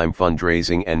less time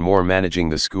fundraising and more managing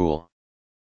the school.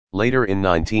 Later in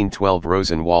 1912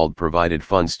 Rosenwald provided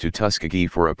funds to Tuskegee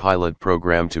for a pilot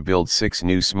program to build 6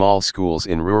 new small schools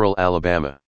in rural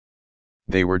Alabama.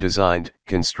 They were designed,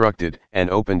 constructed, and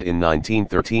opened in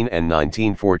 1913 and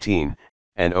 1914,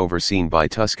 and overseen by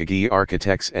Tuskegee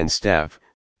architects and staff.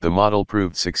 The model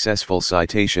proved successful.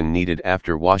 Citation needed.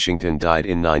 After Washington died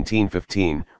in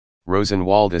 1915,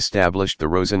 Rosenwald established the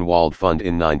Rosenwald Fund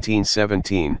in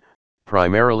 1917,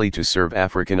 primarily to serve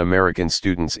African American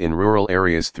students in rural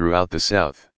areas throughout the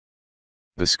South.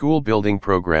 The school building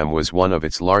program was one of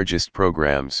its largest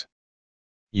programs.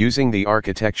 Using the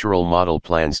architectural model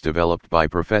plans developed by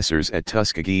professors at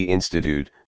Tuskegee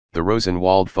Institute, the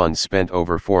Rosenwald Fund spent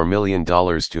over $4 million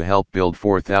to help build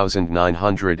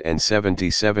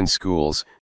 4,977 schools,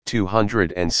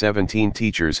 217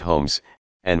 teachers' homes,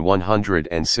 and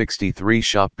 163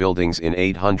 shop buildings in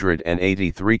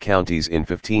 883 counties in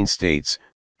 15 states,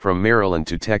 from Maryland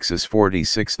to Texas.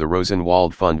 46 The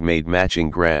Rosenwald Fund made matching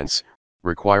grants,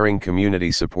 requiring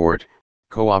community support,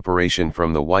 cooperation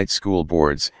from the white school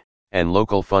boards, and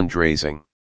local fundraising.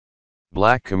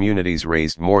 Black communities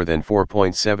raised more than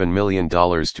 $4.7 million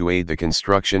to aid the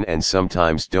construction and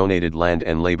sometimes donated land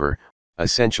and labor.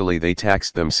 Essentially, they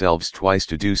taxed themselves twice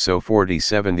to do so.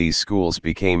 47 These schools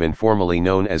became informally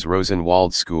known as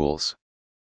Rosenwald schools.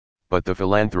 But the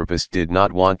philanthropist did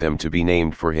not want them to be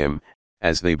named for him,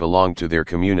 as they belonged to their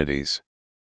communities.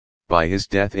 By his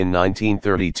death in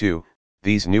 1932,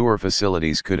 these newer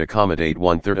facilities could accommodate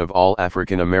 1/3 of all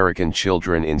African American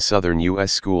children in southern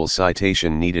U.S. schools.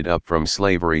 Citation needed. Up from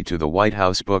Slavery to the White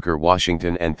House. Booker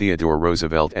Washington and Theodore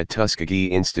Roosevelt at Tuskegee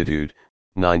Institute,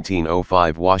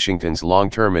 1905. Washington's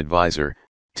long-term advisor,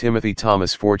 Timothy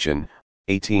Thomas Fortune,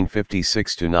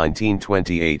 1856 to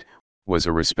 1928, was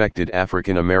a respected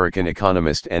African American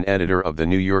economist and editor of the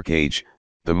New York Age,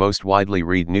 the most widely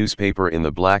read newspaper in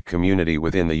the black community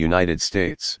within the United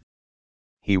States.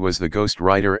 He was the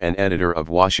ghostwriter and editor of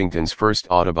Washington's first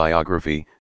autobiography,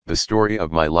 The Story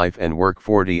of My Life and Work.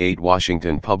 48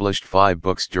 Washington published 5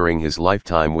 books during his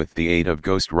lifetime with the aid of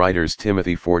ghostwriters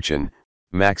Timothy Fortune,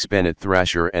 Max Bennett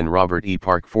Thrasher and Robert E.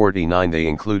 Park. 49 They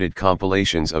included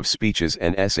compilations of speeches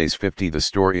and essays. 50 The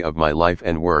Story of My Life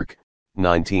and Work,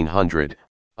 1900,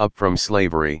 Up from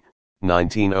Slavery,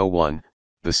 1901,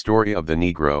 The Story of the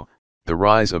Negro, The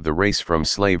Rise of the Race from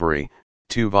Slavery,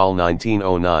 2 Vol.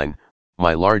 1909,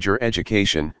 My Larger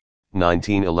Education,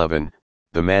 1911,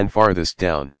 The Man Farthest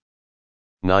Down.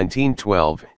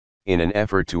 1912, in an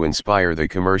effort to inspire the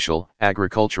commercial,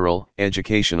 agricultural,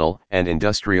 educational, and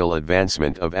industrial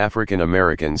advancement of African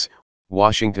Americans,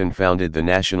 Washington founded the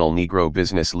National Negro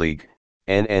Business League,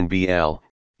 NNBL,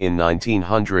 in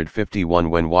 1951.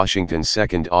 When Washington's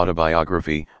second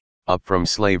autobiography, Up from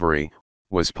Slavery,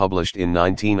 was published in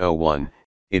 1901,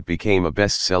 it became a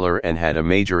bestseller and had a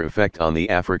major effect on the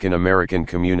African American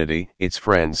community, its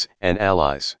friends and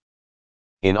allies.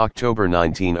 In October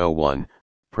 1901,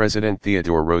 President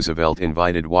Theodore Roosevelt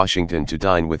invited Washington to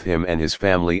dine with him and his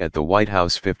family at the White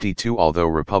House. 52 Although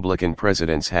Republican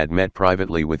presidents had met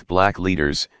privately with black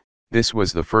leaders, this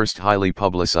was the first highly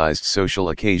publicized social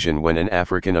occasion when an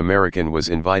African American was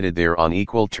invited there on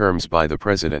equal terms by the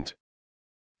president.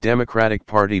 Democratic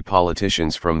Party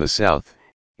politicians from the South,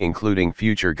 including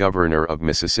future Governor of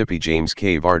Mississippi James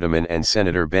K. Vardaman and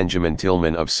Senator Benjamin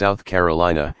Tillman of South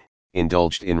Carolina,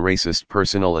 indulged in racist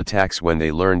personal attacks when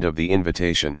they learned of the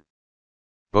invitation.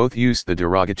 Both used the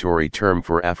derogatory term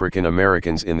for African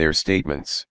Americans in their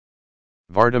statements.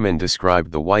 Vardaman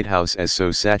described the White House as so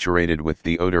saturated with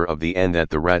the odor of the N that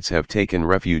the rats have taken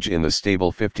refuge in the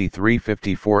stable.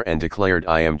 53-54 and declared,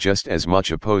 I am just as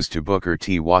much opposed to Booker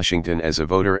T. Washington as a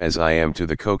voter as I am to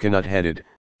the coconut-headed,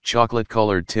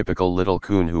 chocolate-colored typical little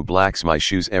coon who blacks my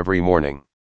shoes every morning.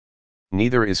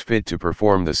 Neither is fit to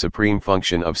perform the supreme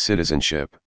function of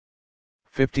citizenship.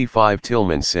 55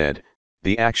 Tillman said,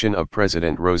 the action of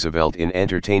President Roosevelt in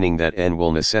entertaining that N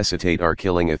will necessitate our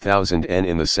killing 1,000 N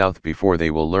in the South before they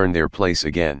will learn their place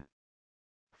again.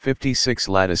 56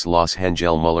 Ladislaus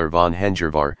Hengel Müller von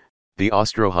Hengervar, the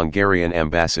Austro-Hungarian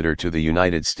ambassador to the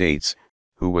United States,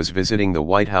 who was visiting the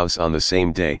White House on the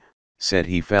same day, said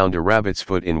he found a rabbit's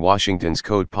foot in Washington's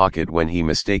coat pocket when he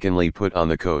mistakenly put on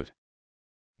the coat.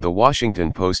 The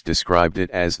Washington Post described it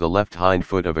as the left hind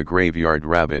foot of a graveyard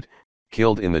rabbit,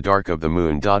 killed in the dark of the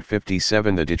moon.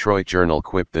 57 The Detroit Journal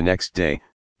quipped the next day,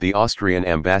 the Austrian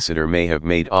ambassador may have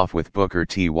made off with Booker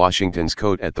T. Washington's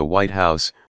coat at the White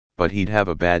House, but he'd have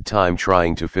a bad time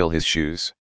trying to fill his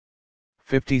shoes.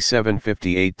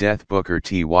 57-58 Death Booker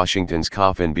T. Washington's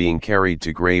coffin being carried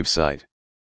to gravesite.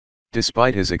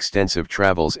 Despite his extensive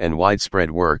travels and widespread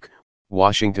work,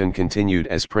 Washington continued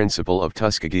as principal of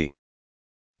Tuskegee.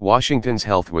 Washington's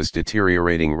health was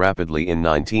deteriorating rapidly. In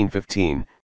 1915,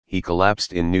 he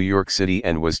collapsed in New York City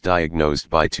and was diagnosed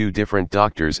by 2 different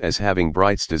doctors as having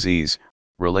Bright's disease,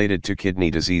 related to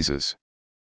kidney diseases.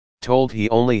 Told he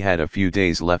only had a few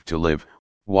days left to live,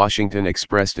 Washington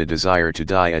expressed a desire to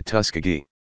die at Tuskegee.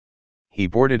 He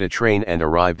boarded a train and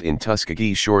arrived in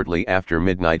Tuskegee shortly after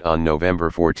midnight on November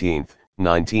 14,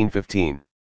 1915.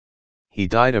 He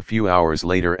died a few hours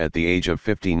later at the age of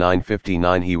 59.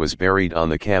 He was buried on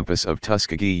the campus of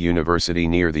Tuskegee University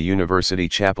near the University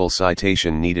Chapel.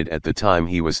 Citation needed. At the time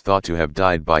he was thought to have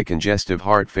died by congestive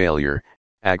heart failure,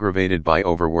 aggravated by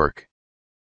overwork.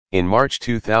 In March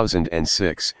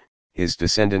 2006, his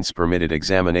descendants permitted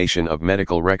examination of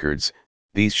medical records.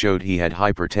 These showed he had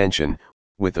hypertension,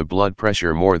 with a blood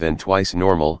pressure more than twice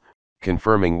normal,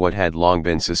 confirming what had long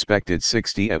been suspected.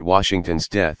 60 At Washington's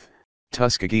death,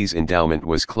 Tuskegee's endowment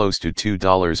was close to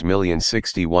 $2 million.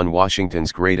 61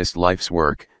 Washington's greatest life's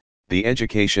work, the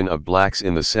education of blacks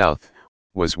in the South,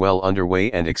 was well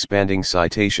underway and expanding.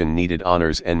 Citation needed.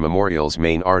 Honors and Memorials.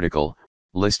 Main article,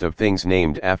 List of things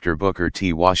named after Booker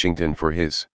T. Washington for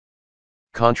his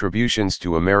contributions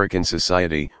to American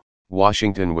society.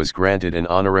 Washington was granted an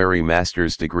honorary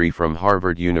master's degree from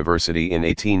Harvard University in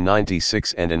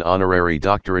 1896 and an honorary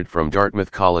doctorate from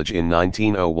Dartmouth College in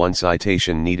 1901.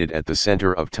 Citation needed at the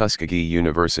center of Tuskegee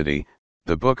University.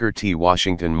 The Booker T.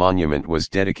 Washington Monument was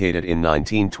dedicated in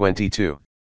 1922.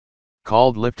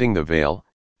 Called Lifting the Veil,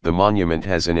 the monument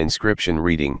has an inscription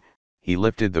reading, "He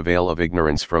lifted the veil of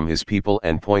ignorance from his people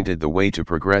and pointed the way to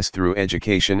progress through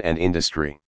education and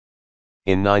industry."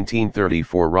 In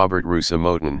 1934, Robert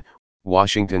Russo-Moton,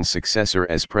 Washington's successor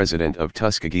as president of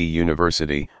Tuskegee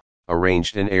University,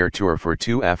 arranged an air tour for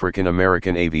 2 African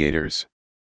American aviators.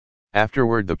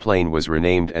 Afterward, the plane was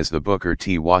renamed as the Booker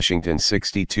T. Washington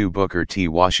 62. Booker T.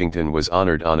 Washington was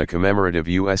honored on a commemorative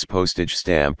U.S. postage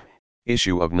stamp,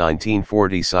 issue of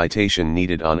 1940. Citation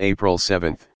needed on April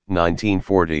 7,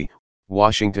 1940.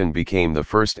 Washington became the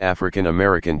first African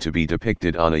American to be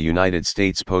depicted on a United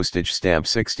States postage stamp.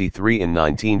 63. In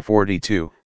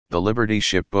 1942, the Liberty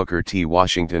ship Booker T.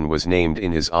 Washington was named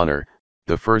in his honor,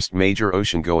 the first major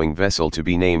ocean-going vessel to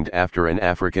be named after an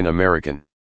African American.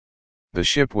 The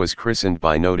ship was christened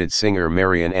by noted singer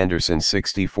Marian Anderson.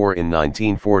 64. In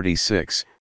 1946,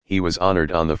 he was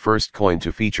honored on the first coin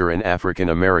to feature an African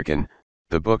American,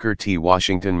 the Booker T.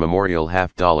 Washington Memorial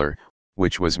 $50,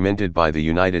 which was minted by the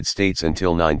United States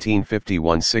until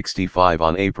 1951. 65.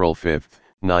 On April 5,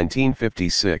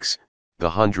 1956, the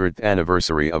 100th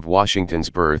anniversary of Washington's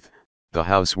birth, the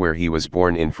house where he was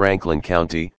born in Franklin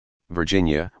County,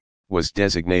 Virginia, was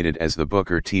designated as the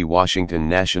Booker T. Washington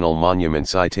National Monument.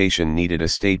 Citation needed. A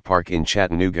state park in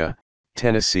Chattanooga,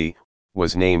 Tennessee,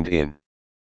 was named in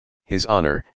his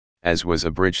honor, as was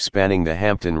a bridge spanning the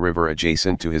Hampton River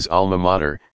adjacent to his alma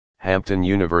mater, Hampton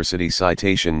University.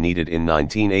 Citation needed. In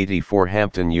 1984,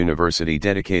 Hampton University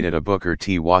dedicated a Booker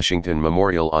T. Washington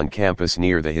Memorial on campus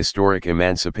near the historic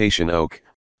Emancipation Oak,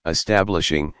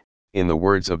 establishing, in the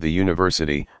words of the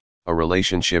university, a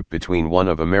relationship between one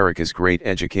of America's great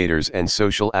educators and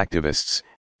social activists,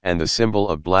 and the symbol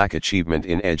of Black achievement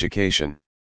in education.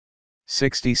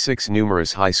 66.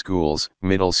 Numerous high schools,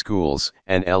 middle schools,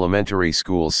 and elementary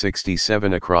schools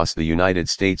 67 across the United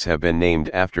States have been named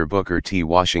after Booker T.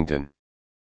 Washington.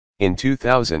 In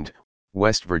 2000,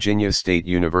 West Virginia State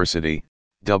University,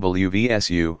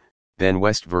 WVSU, then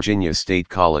West Virginia State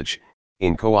College,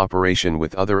 in cooperation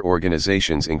with other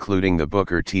organizations including the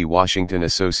Booker T. Washington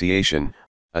Association,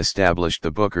 established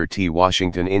the Booker T.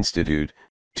 Washington Institute,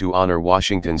 to honor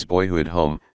Washington's boyhood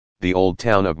home, the old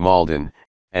town of Malden,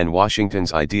 and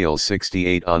Washington's ideals.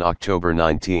 68. On October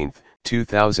 19,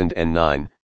 2009,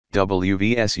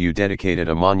 WVSU dedicated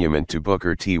a monument to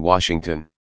Booker T. Washington.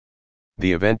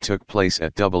 The event took place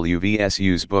at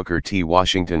WVSU's Booker T.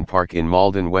 Washington Park in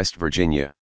Malden, West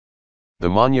Virginia. The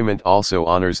monument also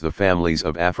honors the families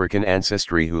of African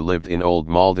ancestry who lived in Old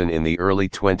Malden in the early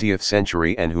 20th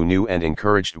century and who knew and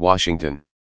encouraged Washington.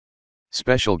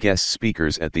 Special guest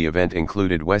speakers at the event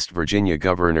included West Virginia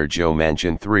Governor Joe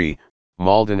Manchin III,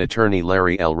 Malden attorney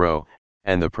Larry L. Rowe,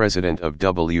 and the president of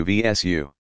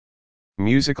WVSU.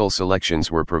 Musical selections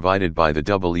were provided by the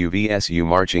WVSU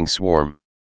Marching Swarm.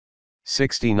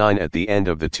 69. At the end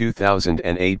of the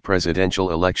 2008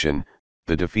 presidential election,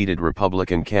 the defeated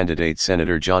Republican candidate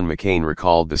Senator John McCain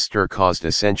recalled the stir caused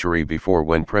a century before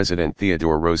when President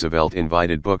Theodore Roosevelt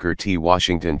invited Booker T.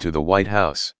 Washington to the White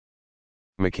House.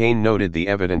 McCain noted the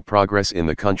evident progress in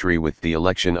the country with the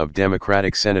election of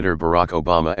Democratic Senator Barack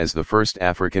Obama as the first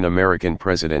African American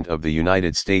president of the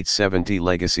United States. 70.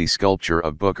 Legacy sculpture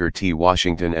of Booker T.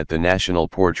 Washington at the National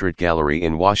Portrait Gallery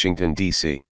in Washington,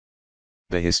 D.C.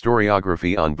 The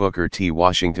historiography on Booker T.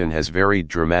 Washington has varied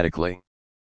dramatically.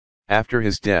 After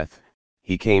his death,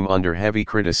 he came under heavy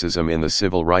criticism in the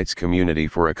civil rights community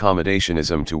for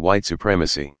accommodationism to white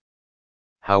supremacy.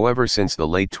 However, since the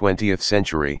late 20th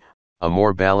century, a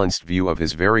more balanced view of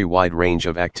his very wide range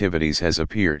of activities has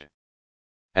appeared.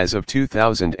 As of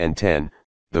 2010,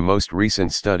 the most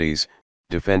recent studies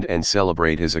defend and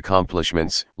celebrate his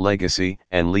accomplishments, legacy,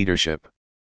 and leadership.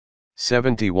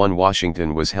 71.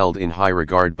 Washington was held in high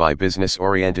regard by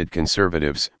business-oriented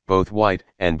conservatives, both white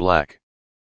and black.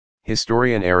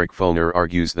 Historian Eric Foner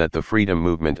argues that the freedom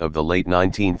movement of the late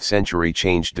 19th century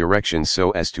changed directions so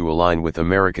as to align with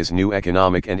America's new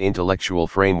economic and intellectual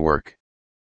framework.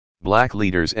 Black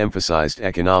leaders emphasized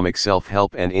economic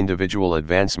self-help and individual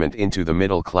advancement into the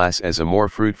middle class as a more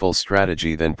fruitful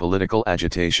strategy than political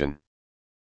agitation.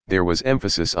 There was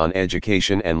emphasis on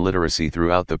education and literacy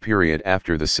throughout the period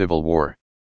after the Civil War.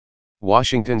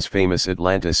 Washington's famous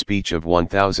Atlanta speech of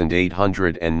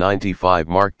 1895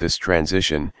 marked this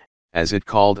transition, as it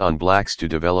called on blacks to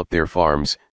develop their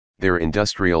farms, their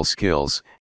industrial skills,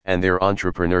 and their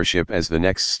entrepreneurship as the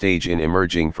next stage in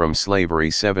emerging from slavery.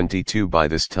 72 By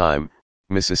this time,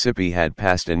 Mississippi had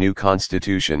passed a new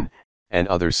constitution, and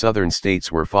other southern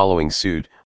states were following suit,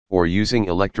 or using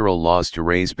electoral laws to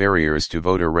raise barriers to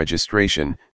voter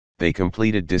registration. They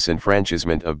completed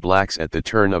disenfranchisement of blacks at the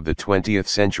turn of the 20th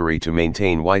century to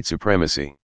maintain white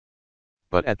supremacy.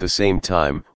 But at the same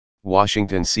time,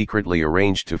 Washington secretly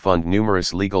arranged to fund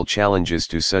numerous legal challenges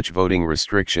to such voting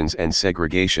restrictions and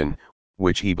segregation,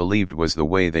 which he believed was the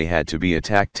way they had to be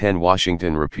attacked. 10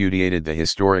 Washington repudiated the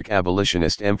historic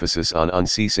abolitionist emphasis on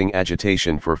unceasing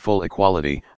agitation for full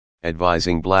equality,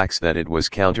 advising blacks that it was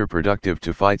counterproductive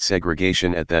to fight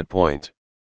segregation at that point.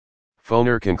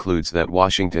 Foner concludes that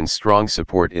Washington's strong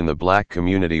support in the black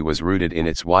community was rooted in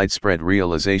its widespread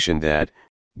realization that,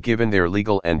 given their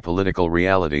legal and political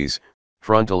realities,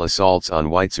 frontal assaults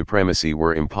on white supremacy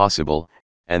were impossible,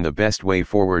 and the best way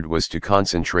forward was to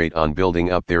concentrate on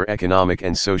building up their economic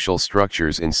and social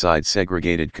structures inside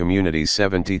segregated communities.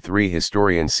 73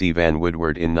 Historian C. Van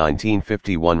Woodward in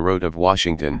 1951 wrote of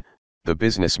Washington, "The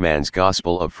businessman's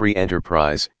gospel of free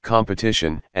enterprise,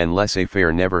 competition, and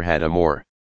laissez-faire never had a more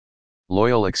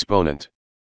loyal exponent."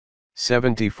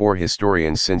 74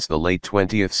 Historians since the late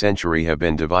 20th century have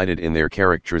been divided in their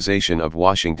characterization of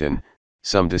Washington.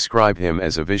 Some describe him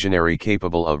as a visionary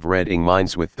capable of reading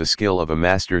minds with the skill of a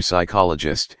master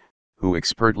psychologist, who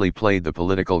expertly played the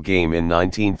political game in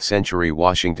 19th century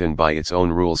Washington by its own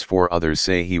rules. 4 Others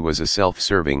say he was a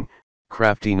self-serving,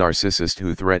 crafty narcissist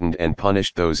who threatened and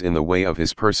punished those in the way of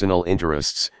his personal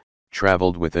interests,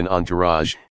 traveled with an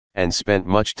entourage, and spent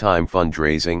much time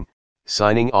fundraising,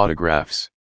 signing autographs,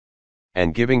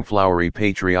 and giving flowery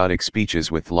patriotic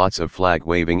speeches with lots of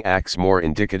flag-waving acts, more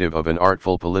indicative of an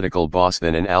artful political boss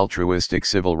than an altruistic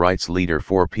civil rights leader.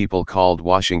 4 People called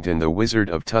Washington the Wizard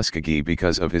of Tuskegee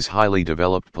because of his highly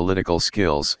developed political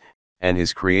skills, and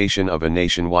his creation of a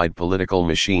nationwide political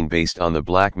machine based on the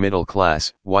black middle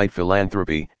class, white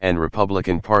philanthropy, and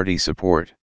Republican Party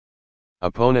support.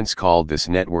 Opponents called this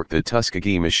network the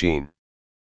Tuskegee Machine.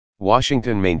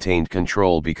 Washington maintained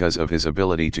control because of his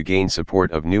ability to gain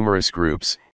support of numerous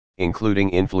groups,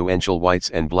 including influential whites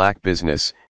and black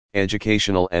business,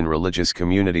 educational and religious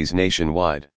communities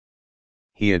nationwide.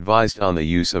 He advised on the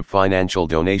use of financial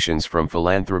donations from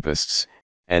philanthropists,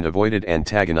 and avoided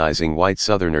antagonizing white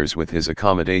Southerners with his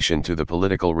accommodation to the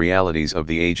political realities of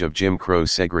the age of Jim Crow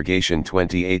segregation.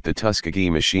 28 The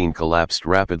Tuskegee Machine collapsed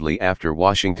rapidly after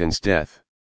Washington's death.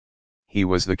 He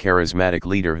was the charismatic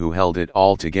leader who held it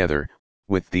all together,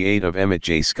 with the aid of Emmett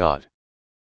J. Scott.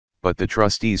 But the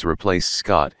trustees replaced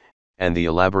Scott, and the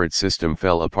elaborate system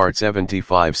fell apart.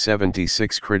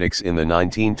 75-76 Critics in the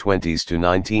 1920s to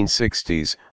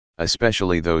 1960s,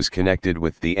 especially those connected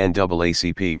with the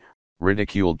NAACP,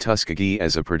 ridiculed Tuskegee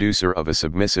as a producer of a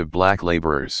submissive black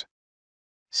laborers.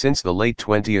 Since the late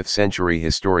 20th century,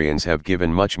 historians have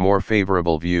given much more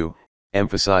favorable view,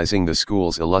 emphasizing the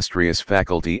school's illustrious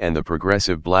faculty and the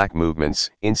progressive black movements,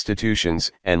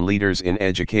 institutions, and leaders in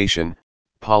education,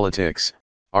 politics,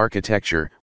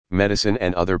 architecture, medicine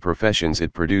and other professions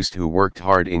it produced, who worked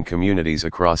hard in communities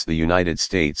across the United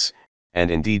States,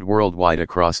 and indeed worldwide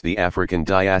across the African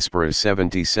diaspora.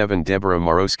 77 Deborah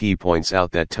Morosky points out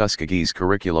that Tuskegee's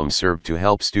curriculum served to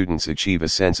help students achieve a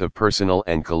sense of personal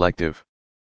and collective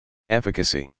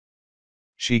efficacy.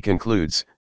 She concludes,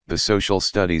 the social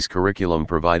studies curriculum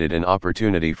provided an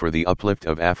opportunity for the uplift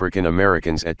of African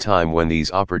Americans at a time when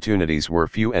these opportunities were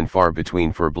few and far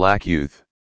between for black youth.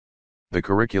 The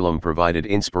curriculum provided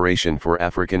inspiration for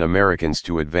African Americans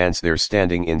to advance their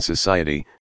standing in society,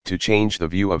 to change the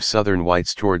view of Southern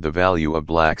whites toward the value of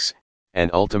blacks, and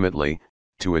ultimately,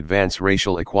 to advance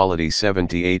racial equality.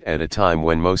 78 At a time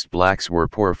when most blacks were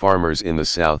poor farmers in the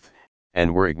South,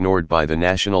 and were ignored by the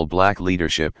national black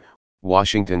leadership,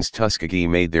 Washington's Tuskegee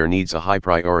made their needs a high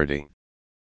priority.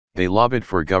 They lobbied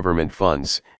for government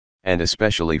funds, and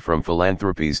especially from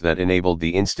philanthropies that enabled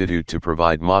the Institute to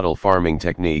provide model farming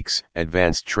techniques,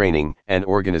 advanced training, and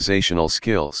organizational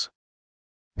skills.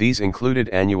 These included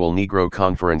annual Negro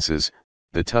conferences,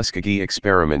 the Tuskegee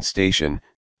Experiment Station,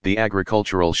 the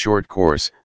Agricultural Short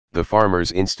Course, the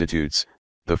Farmers' Institutes,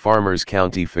 the Farmers'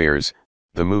 County Fairs,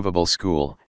 the Movable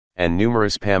School, and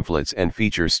numerous pamphlets and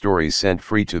feature stories sent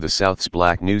free to the South's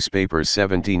black newspapers.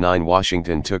 79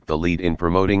 Washington took the lead in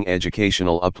promoting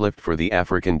educational uplift for the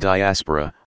African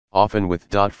diaspora, often with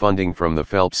funding from the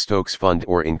Phelps-Stokes Fund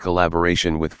or in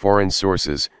collaboration with foreign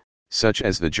sources, such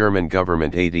as the German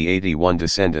government. 80-81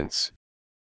 Descendants.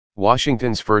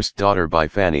 Washington's first daughter by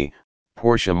Fanny,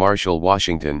 Portia Marshall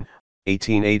Washington,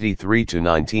 1883 to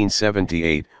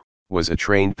 1978, was a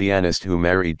trained pianist who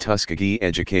married Tuskegee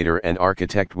educator and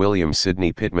architect William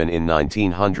Sidney Pittman in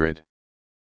 1900.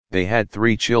 They had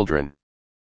 3 children.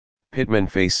 Pittman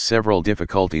faced several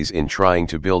difficulties in trying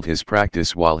to build his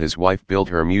practice while his wife built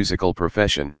her musical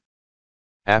profession.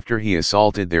 After he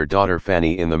assaulted their daughter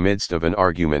Fanny in the midst of an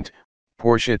argument,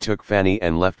 Portia took Fanny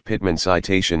and left Pittman.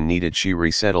 Citation needed. She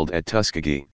resettled at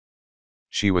Tuskegee.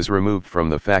 She was removed from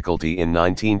the faculty in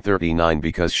 1939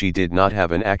 because she did not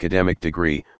have an academic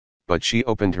degree, but she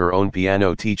opened her own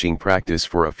piano teaching practice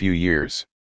for a few years.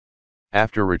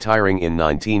 After retiring in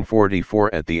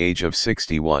 1944 at the age of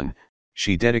 61,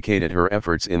 she dedicated her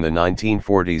efforts in the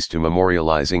 1940s to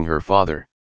memorializing her father.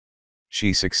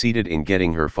 She succeeded in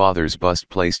getting her father's bust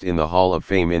placed in the Hall of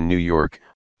Fame in New York,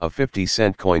 a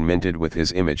 50-cent coin minted with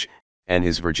his image, and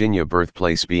his Virginia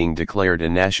birthplace being declared a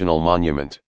national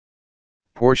monument.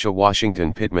 Portia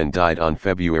Washington Pittman died on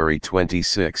February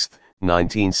 26,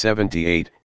 1978,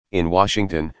 in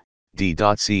Washington,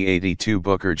 D.C. 82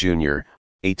 Booker Jr.,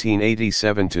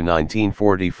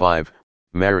 1887–1945,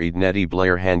 married Nettie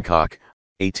Blair Hancock,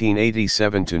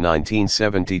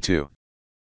 1887–1972.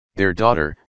 Their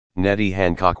daughter, Nettie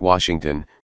Hancock Washington,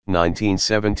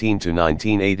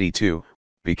 1917–1982,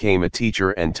 became a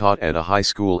teacher and taught at a high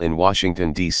school in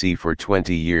Washington, D.C. for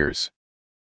 20 years.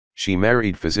 She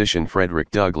married physician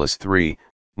Frederick Douglass III,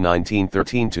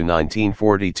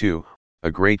 1913–1942,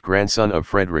 a great-grandson of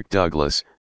Frederick Douglass,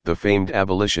 the famed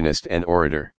abolitionist and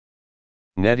orator.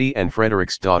 Nettie and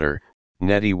Frederick's daughter,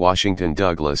 Nettie Washington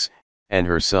Douglass, and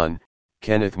her son,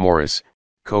 Kenneth Morris,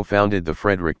 co-founded the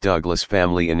Frederick Douglass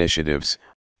Family Initiatives,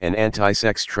 an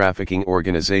anti-sex trafficking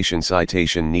organization.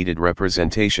 Citation needed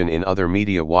representation in other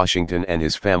media. Washington and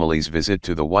his family's visit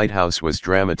to the White House was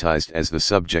dramatized as the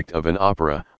subject of an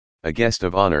opera, A Guest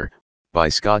of Honor, by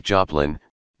Scott Joplin,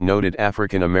 noted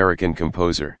African-American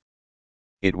composer.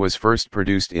 It was first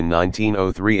produced in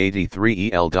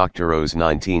 1903. El Doctoro's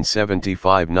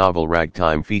 1975 novel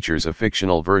Ragtime features a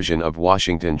fictional version of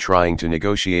Washington trying to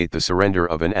negotiate the surrender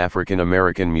of an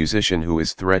African-American musician who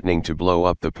is threatening to blow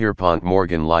up the Pierpont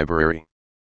Morgan Library.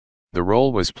 The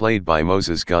role was played by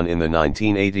Moses Gunn in the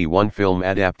 1981 film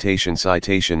adaptation.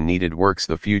 Citation needed works.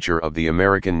 The Future of the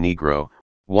American Negro,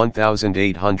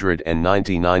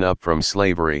 1899. Up from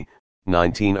Slavery,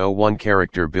 1901.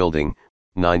 Character Building,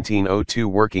 1902.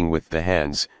 Working with the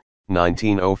Hands,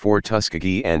 1904.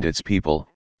 Tuskegee and Its People,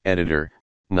 editor,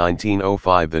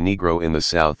 1905. The Negro in the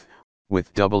South,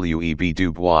 with W. E. B.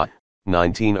 Du Bois,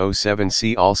 1907.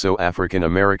 See also African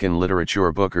American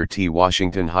literature. Booker T.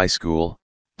 Washington High School,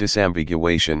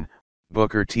 Disambiguation,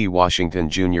 Booker T. Washington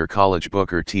Junior College.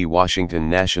 Booker T. Washington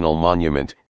National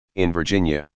Monument, in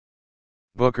Virginia.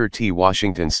 Booker T.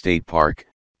 Washington State Park,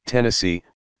 Tennessee.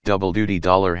 Doubleduty.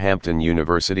 Hampton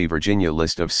University, Virginia.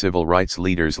 List of civil rights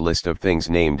leaders. List of things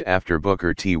named after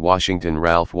Booker T. Washington.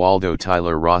 Ralph Waldo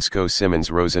Tyler. Roscoe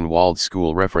Simmons. Rosenwald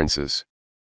School. References.